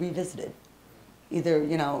be revisited. Either,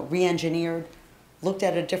 re-engineered, looked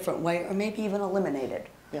at a different way, or maybe even eliminated.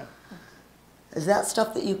 Yeah. Is that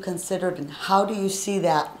stuff that you considered, and how do you see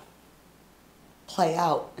that play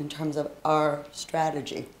out in terms of our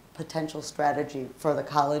strategy, potential strategy for the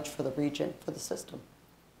college, for the region, for the system?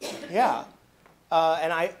 Yeah,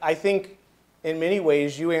 and I think in many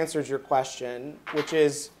ways you answered your question, which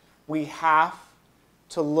is we have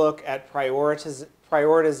to look at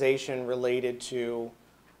prioritization related to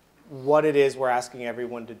what it is we're asking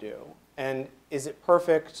everyone to do. And is it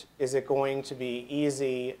perfect? Is it going to be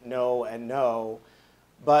easy? No and no.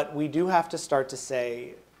 But we do have to start to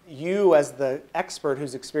say, you as the expert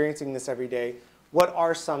who's experiencing this every day, what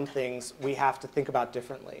are some things we have to think about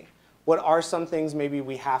differently? What are some things maybe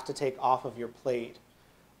we have to take off of your plate?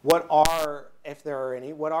 What are, if there are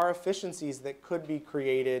any, what are efficiencies that could be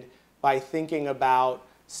created by thinking about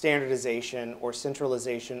standardization or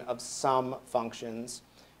centralization of some functions?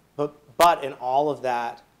 But in all of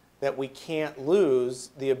that we can't lose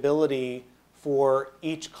the ability for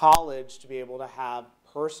each college to be able to have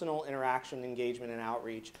personal interaction, engagement, and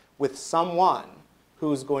outreach with someone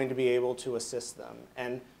who's going to be able to assist them,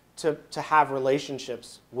 and to have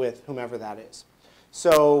relationships with whomever that is.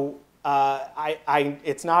 So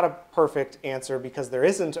it's not a perfect answer, because there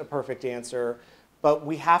isn't a perfect answer, but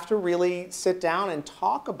we have to really sit down and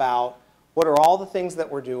talk about what are all the things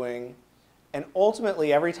that we're doing. And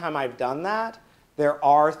ultimately, every time I've done that, there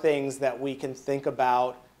are things that we can think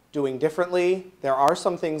about doing differently. There are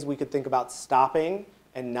some things we could think about stopping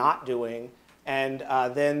and not doing. And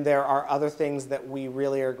then there are other things that we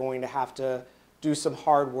really are going to have to do some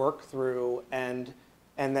hard work through, and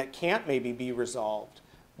that can't maybe be resolved.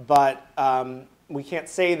 But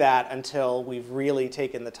say that until we've really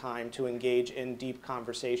taken the time to engage in deep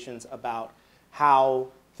conversations about how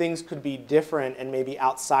things could be different and maybe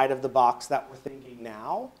outside of the box that we're thinking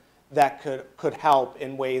now that could help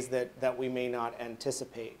in ways that we may not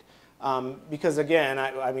anticipate. Because again,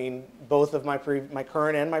 I mean, both of my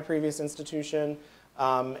current and my previous institution,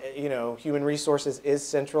 human resources is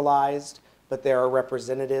centralized, but there are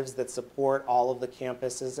representatives that support all of the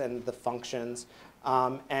campuses and the functions,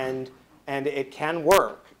 and it can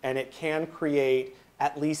work, and it can create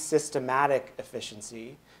at least systematic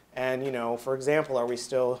efficiency. And for example, are we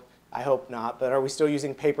still, I hope not, but are we still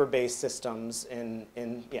using paper-based systems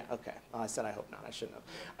yeah, okay, well, I said I hope not, I shouldn't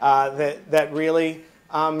have. That really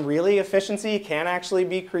efficiency can actually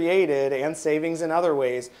be created, and savings in other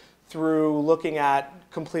ways, through looking at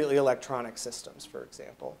completely electronic systems, for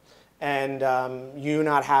example. And you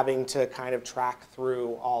not having to kind of track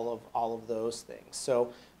through all of those things.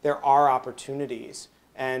 So there are opportunities.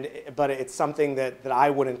 But it's something that I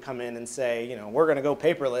wouldn't come in and say, we're going to go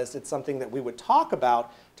paperless. It's something that we would talk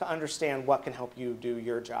about to understand what can help you do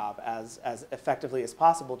your job as effectively as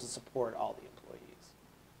possible to support all the employees.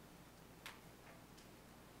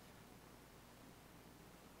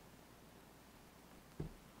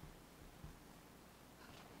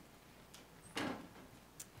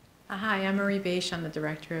 Hi, I'm Marie Bache. I'm the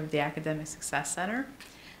director of the Academic Success Center.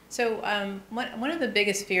 So one of the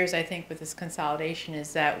biggest fears, I think, with this consolidation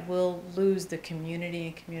is that we'll lose the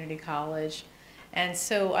community college. And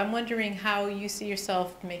so I'm wondering how you see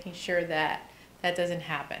yourself making sure that that doesn't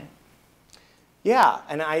happen. Yeah,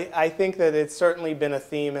 and I think that it's certainly been a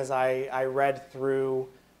theme as I read through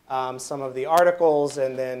some of the articles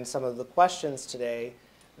and then some of the questions today,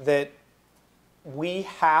 that we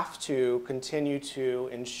have to continue to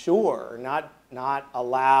ensure, not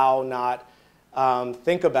allow, not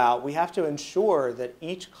think about, we have to ensure that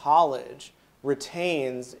each college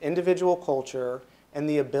retains individual culture and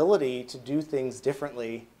the ability to do things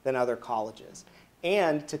differently than other colleges,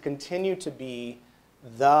 and to continue to be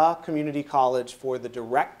the community college for the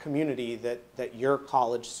direct community that your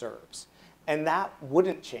college serves. And that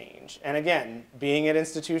wouldn't change. And again, being at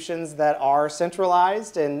institutions that are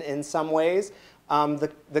centralized in some ways, the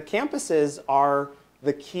campuses are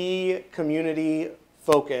the key community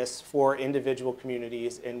focus for individual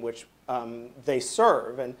communities in which they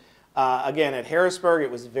serve. And again, at Harrisburg, it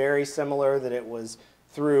was very similar, that it was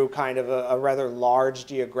through kind of a rather large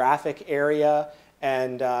geographic area.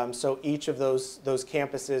 And so each of those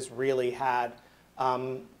campuses really had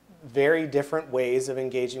very different ways of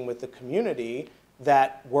engaging with the community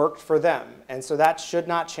that worked for them. And so that should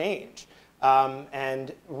not change.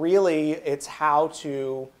 And really, it's how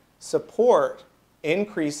to support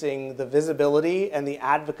increasing the visibility and the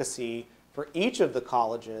advocacy for each of the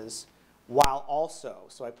colleges, while also,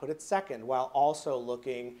 so I put it second, while also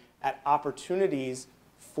looking at opportunities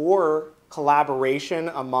for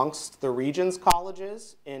collaboration amongst the region's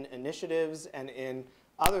colleges in initiatives and in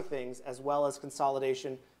other things, as well as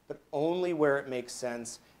consolidation, but only where it makes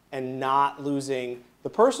sense, and not losing the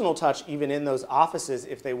personal touch even in those offices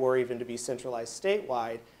if they were even to be centralized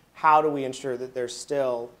statewide. How do we ensure that there's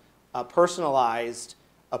still a personalized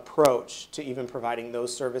approach to even providing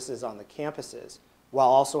those services on the campuses, while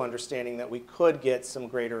also understanding that we could get some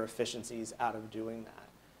greater efficiencies out of doing that.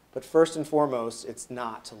 But first and foremost, it's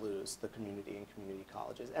not to lose the community and community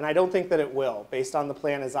colleges. And I don't think that it will, based on the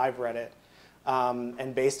plan as I've read it,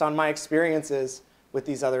 and based on my experiences with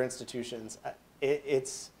these other institutions.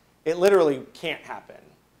 It literally can't happen.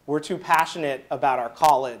 We're too passionate about our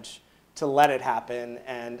college to let it happen,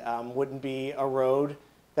 and wouldn't be a road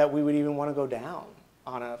that we would even want to go down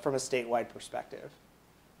from a statewide perspective.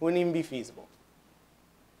 Wouldn't even be feasible.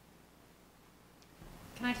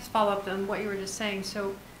 Can I just follow up on what you were just saying?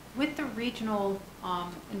 So with the regional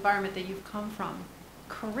environment that you've come from,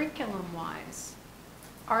 curriculum-wise,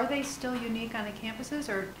 are they still unique on the campuses,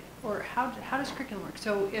 or how does curriculum work?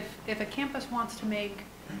 So if a campus wants to make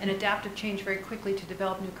an adaptive change very quickly to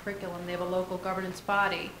develop new curriculum, they have a local governance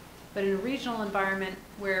body. But in a regional environment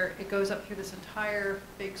where it goes up through this entire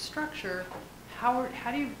big structure, how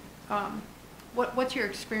do you, what's your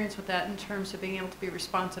experience with that in terms of being able to be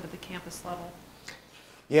responsive at the campus level?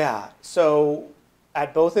 Yeah, so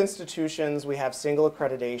at both institutions we have single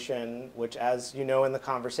accreditation, which, as you know in the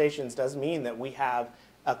conversations, does mean that we have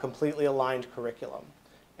a completely aligned curriculum.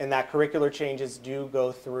 And that curricular changes do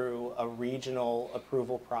go through a regional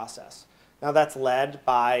approval process. Now that's led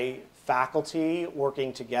by faculty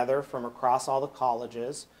working together from across all the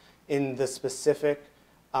colleges in the specific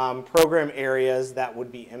program areas that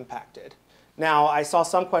would be impacted. Now, I saw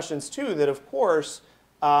some questions too that, of course,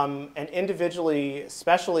 an individually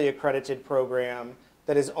specially accredited program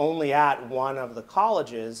that is only at one of the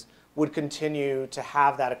colleges would continue to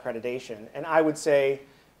have that accreditation. And I would say,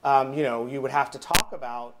 you know, you would have to talk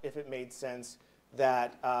about, if it made sense,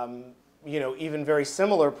 that you know, even very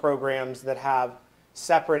similar programs that have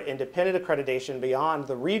separate independent accreditation beyond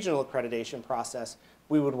the regional accreditation process,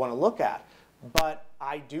 we would want to look at. But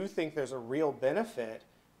I do think there's a real benefit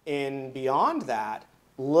in, beyond that,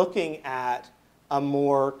 looking at a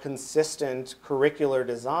more consistent curricular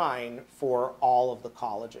design for all of the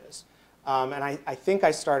colleges. And I think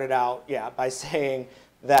I started out, yeah, by saying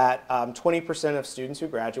that 20% of students who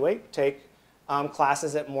graduate take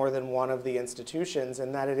classes at more than one of the institutions,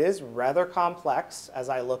 and that it is rather complex, as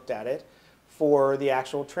I looked at it, for the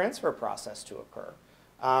actual transfer process to occur.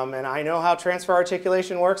 And I know how transfer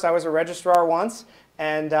articulation works. I was a registrar once,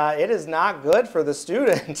 and it is not good for the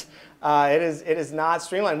student. It is not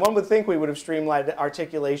streamlined. One would think we would have streamlined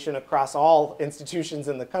articulation across all institutions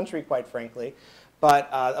in the country, quite frankly. But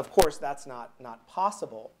of course, that's not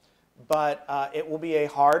possible. But it will be a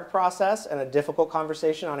hard process and a difficult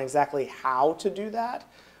conversation on exactly how to do that.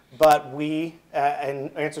 But we,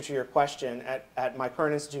 in answer to your question, at my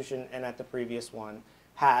current institution and at the previous one,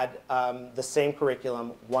 had the same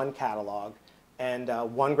curriculum, one catalog, and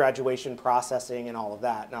one graduation processing and all of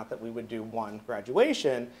that. Not that we would do one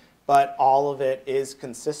graduation, but all of it is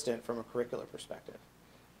consistent from a curricular perspective.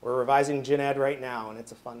 We're revising Gen Ed right now, and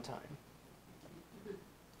it's a fun time.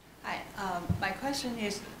 Hi, my question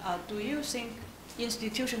is, do you think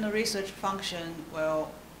institutional research function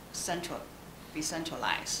will be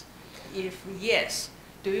centralized? If yes,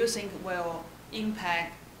 do you think will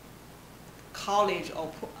impact college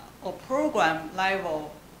or program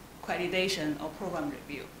level accreditation or program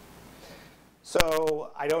review?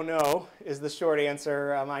 So I don't know is the short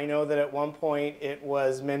answer. I know that at one point it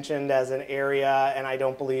was mentioned as an area, and I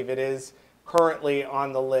don't believe it is currently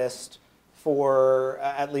on the list for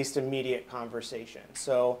at least immediate conversation.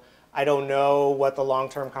 So I don't know what the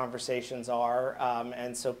long-term conversations are,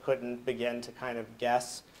 and so couldn't begin to kind of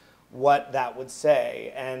guess what that would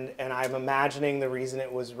say. And I'm imagining the reason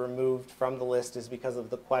it was removed from the list is because of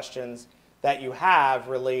the questions that you have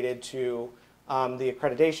related to the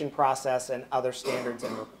accreditation process and other standards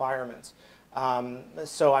and requirements.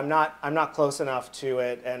 So I'm not close enough to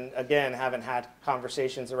it, and again, haven't had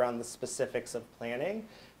conversations around the specifics of planning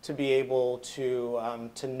to be able to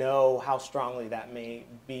know how strongly that may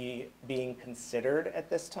be being considered at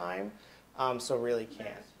this time. So really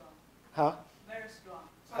can't. Huh? Very strong.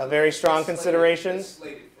 A very strong consideration? It's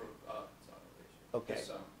slated for consolidation. Okay. This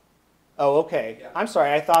summer. Oh, okay. Yeah. I'm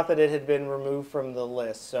sorry. I thought that it had been removed from the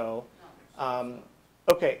list. So,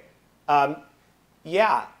 okay.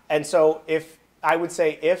 Yeah. And so I would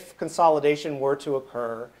say if consolidation were to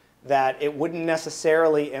occur, that it wouldn't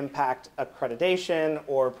necessarily impact accreditation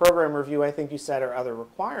or program review, I think you said, or other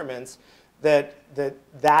requirements, that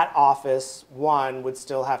office, one, would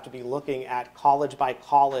still have to be looking at college by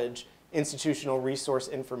college institutional resource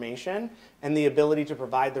information and the ability to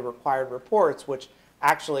provide the required reports, which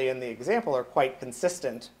actually in the example are quite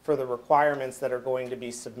consistent for the requirements that are going to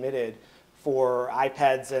be submitted for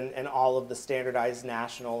IPEDS and all of the standardized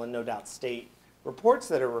national and no doubt state reports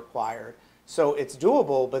that are required. So it's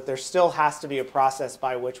doable, but there still has to be a process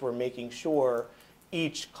by which we're making sure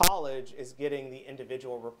each college is getting the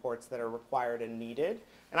individual reports that are required and needed.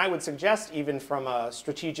 And I would suggest, even from a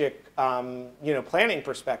strategic planning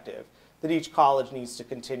perspective, that each college needs to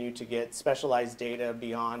continue to get specialized data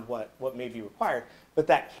beyond what may be required. But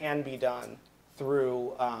that can be done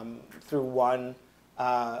through one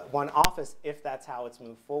office if that's how it's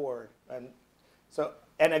moved forward.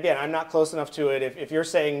 And again, I'm not close enough to it. If you're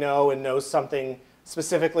saying no and knows something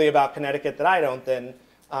specifically about Connecticut that I don't, then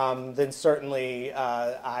certainly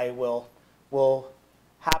I will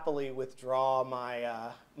happily withdraw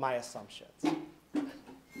my assumptions.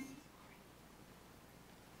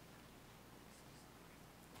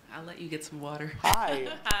 I'll let you get some water. Hi.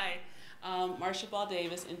 Hi. Marcia Ball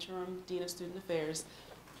Davis, Interim Dean of Student Affairs.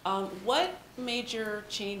 What major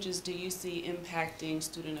changes do you see impacting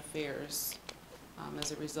student affairs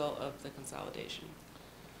as a result of the consolidation?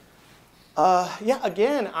 Yeah,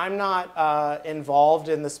 again, I'm not involved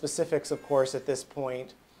in the specifics, of course, at this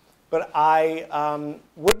point. But I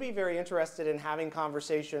would be very interested in having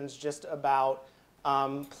conversations just about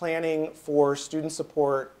planning for student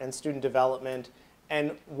support and student development,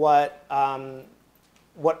 and what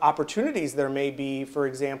opportunities there may be, for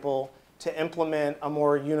example, to implement a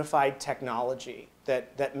more unified technology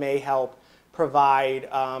that may help provide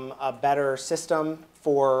a better system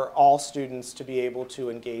for all students to be able to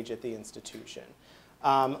engage at the institution.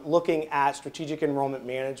 looking at strategic enrollment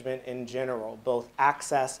management in general, both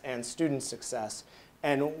access and student success,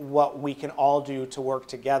 and what we can all do to work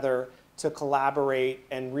together to collaborate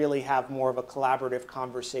and really have more of a collaborative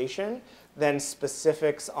conversation than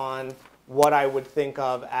specifics on what I would think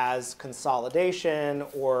of as consolidation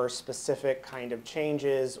or specific kind of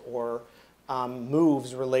changes or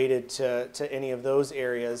moves related to any of those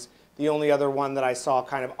areas. The only other one that I saw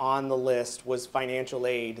kind of on the list was financial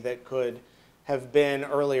aid that could have been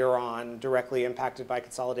earlier on directly impacted by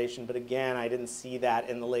consolidation. But again, I didn't see that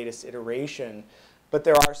in the latest iteration. But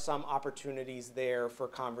there are some opportunities there for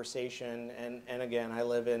conversation. And again, I've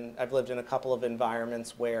lived in a couple of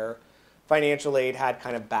environments where financial aid had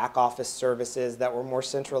kind of back office services that were more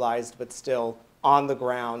centralized, but still on the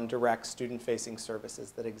ground, direct student-facing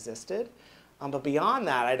services that existed. But beyond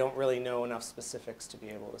that, I don't really know enough specifics to be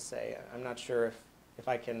able to say. I'm not sure if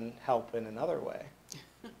I can help in another way.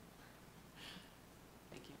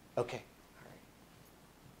 Thank you. Okay. All right.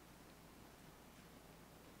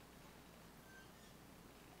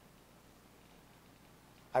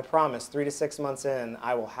 I promise, 3 to 6 months in,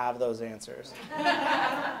 I will have those answers.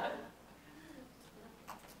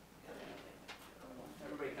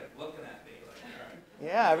 Everybody kept looking at me like, all right.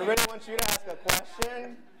 Yeah, everybody wants you to ask a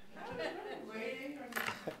question.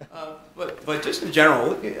 But just in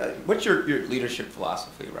general, what's your leadership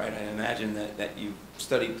philosophy, right? I imagine that you've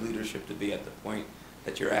studied leadership to be at the point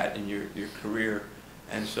that you're at in your career.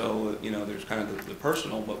 And so, there's kind of the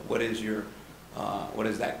personal, but what is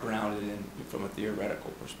that grounded in from a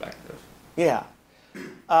theoretical perspective? Yeah.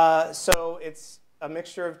 So it's a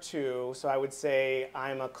mixture of two. So I would say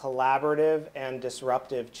I'm a collaborative and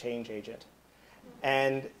disruptive change agent.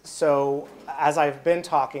 And so as I've been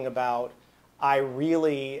talking about, I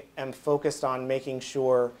really am focused on making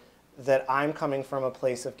sure that I'm coming from a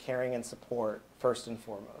place of caring and support first and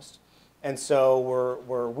foremost. And so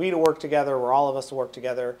we're we to work together, we're all of us to work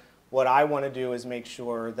together. What I want to do is make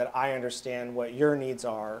sure that I understand what your needs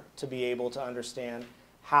are to be able to understand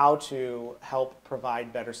how to help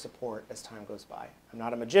provide better support as time goes by. I'm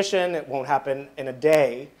not a magician, it won't happen in a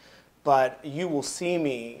day, but you will see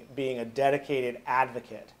me being a dedicated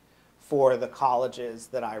advocate for the colleges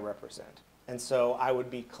that I represent. And so I would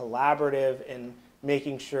be collaborative in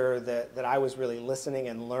making sure that I was really listening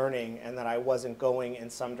and learning and that I wasn't going in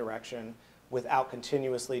some direction without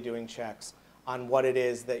continuously doing checks on what it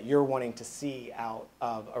is that you're wanting to see out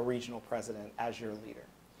of a regional president as your leader.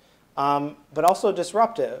 But also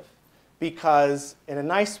disruptive because in a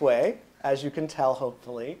nice way, as you can tell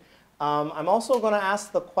hopefully, I'm also going to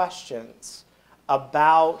ask the questions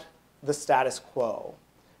about the status quo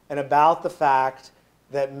and about the fact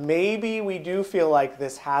that maybe we do feel like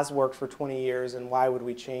this has worked for 20 years and why would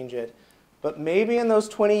we change it? But maybe in those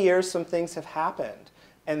 20 years some things have happened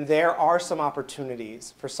and there are some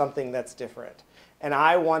opportunities for something that's different. And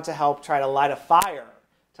I want to help try to light a fire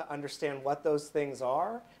to understand what those things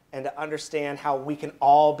are and to understand how we can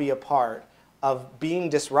all be a part of being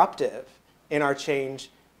disruptive in our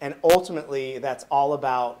change. And ultimately that's all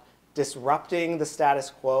about disrupting the status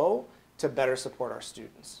quo to better support our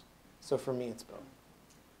students. So for me it's both.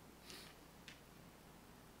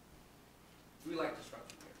 We like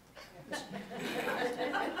disruption here.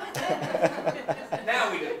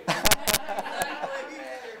 Now we do.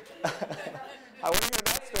 I want to hear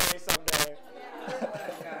that story someday.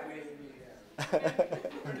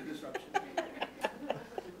 We're the disruption.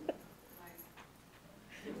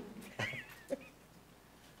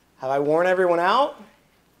 Have I worn everyone out?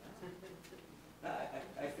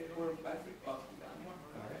 I think we're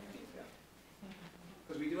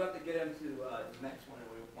because we do have to get him to the next one, and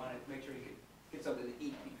we want to make sure he can get something to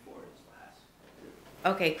eat before his class.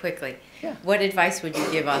 Okay, quickly. Yeah. What advice would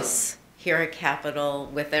you give us here at Capitol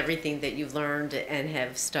with everything that you've learned and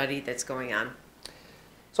have studied that's going on?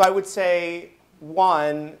 So I would say,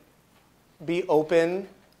 one, be open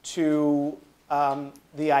to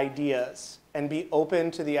the ideas and be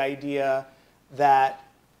open to the idea that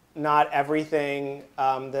not everything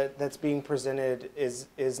that's being presented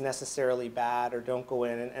is necessarily bad or don't go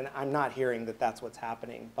in. And I'm not hearing that that's what's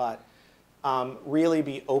happening, but really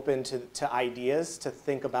be open to ideas, to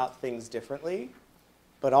think about things differently,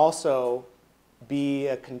 but also be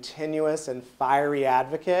a continuous and fiery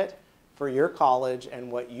advocate for your college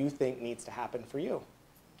and what you think needs to happen for you.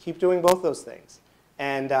 Keep doing both those things.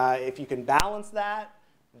 And if you can balance that,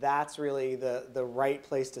 that's really the right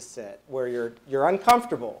place to sit, where you're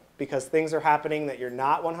uncomfortable because things are happening that you're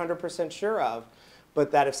not 100% sure of,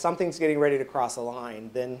 but that if something's getting ready to cross a line,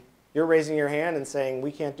 then you're raising your hand and saying,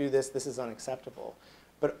 we can't do this, this is unacceptable.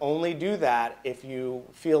 But only do that if you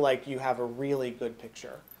feel like you have a really good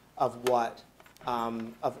picture of what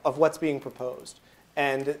of what's being proposed.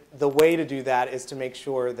 And the way to do that is to make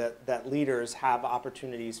sure that leaders have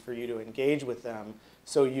opportunities for you to engage with them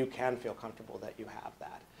so you can feel comfortable that you have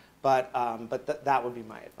that. But that would be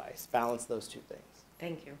my advice. Balance those two things.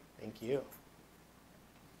 Thank you. Thank you.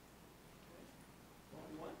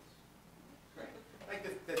 Great. I'd like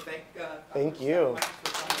to thank Thank you.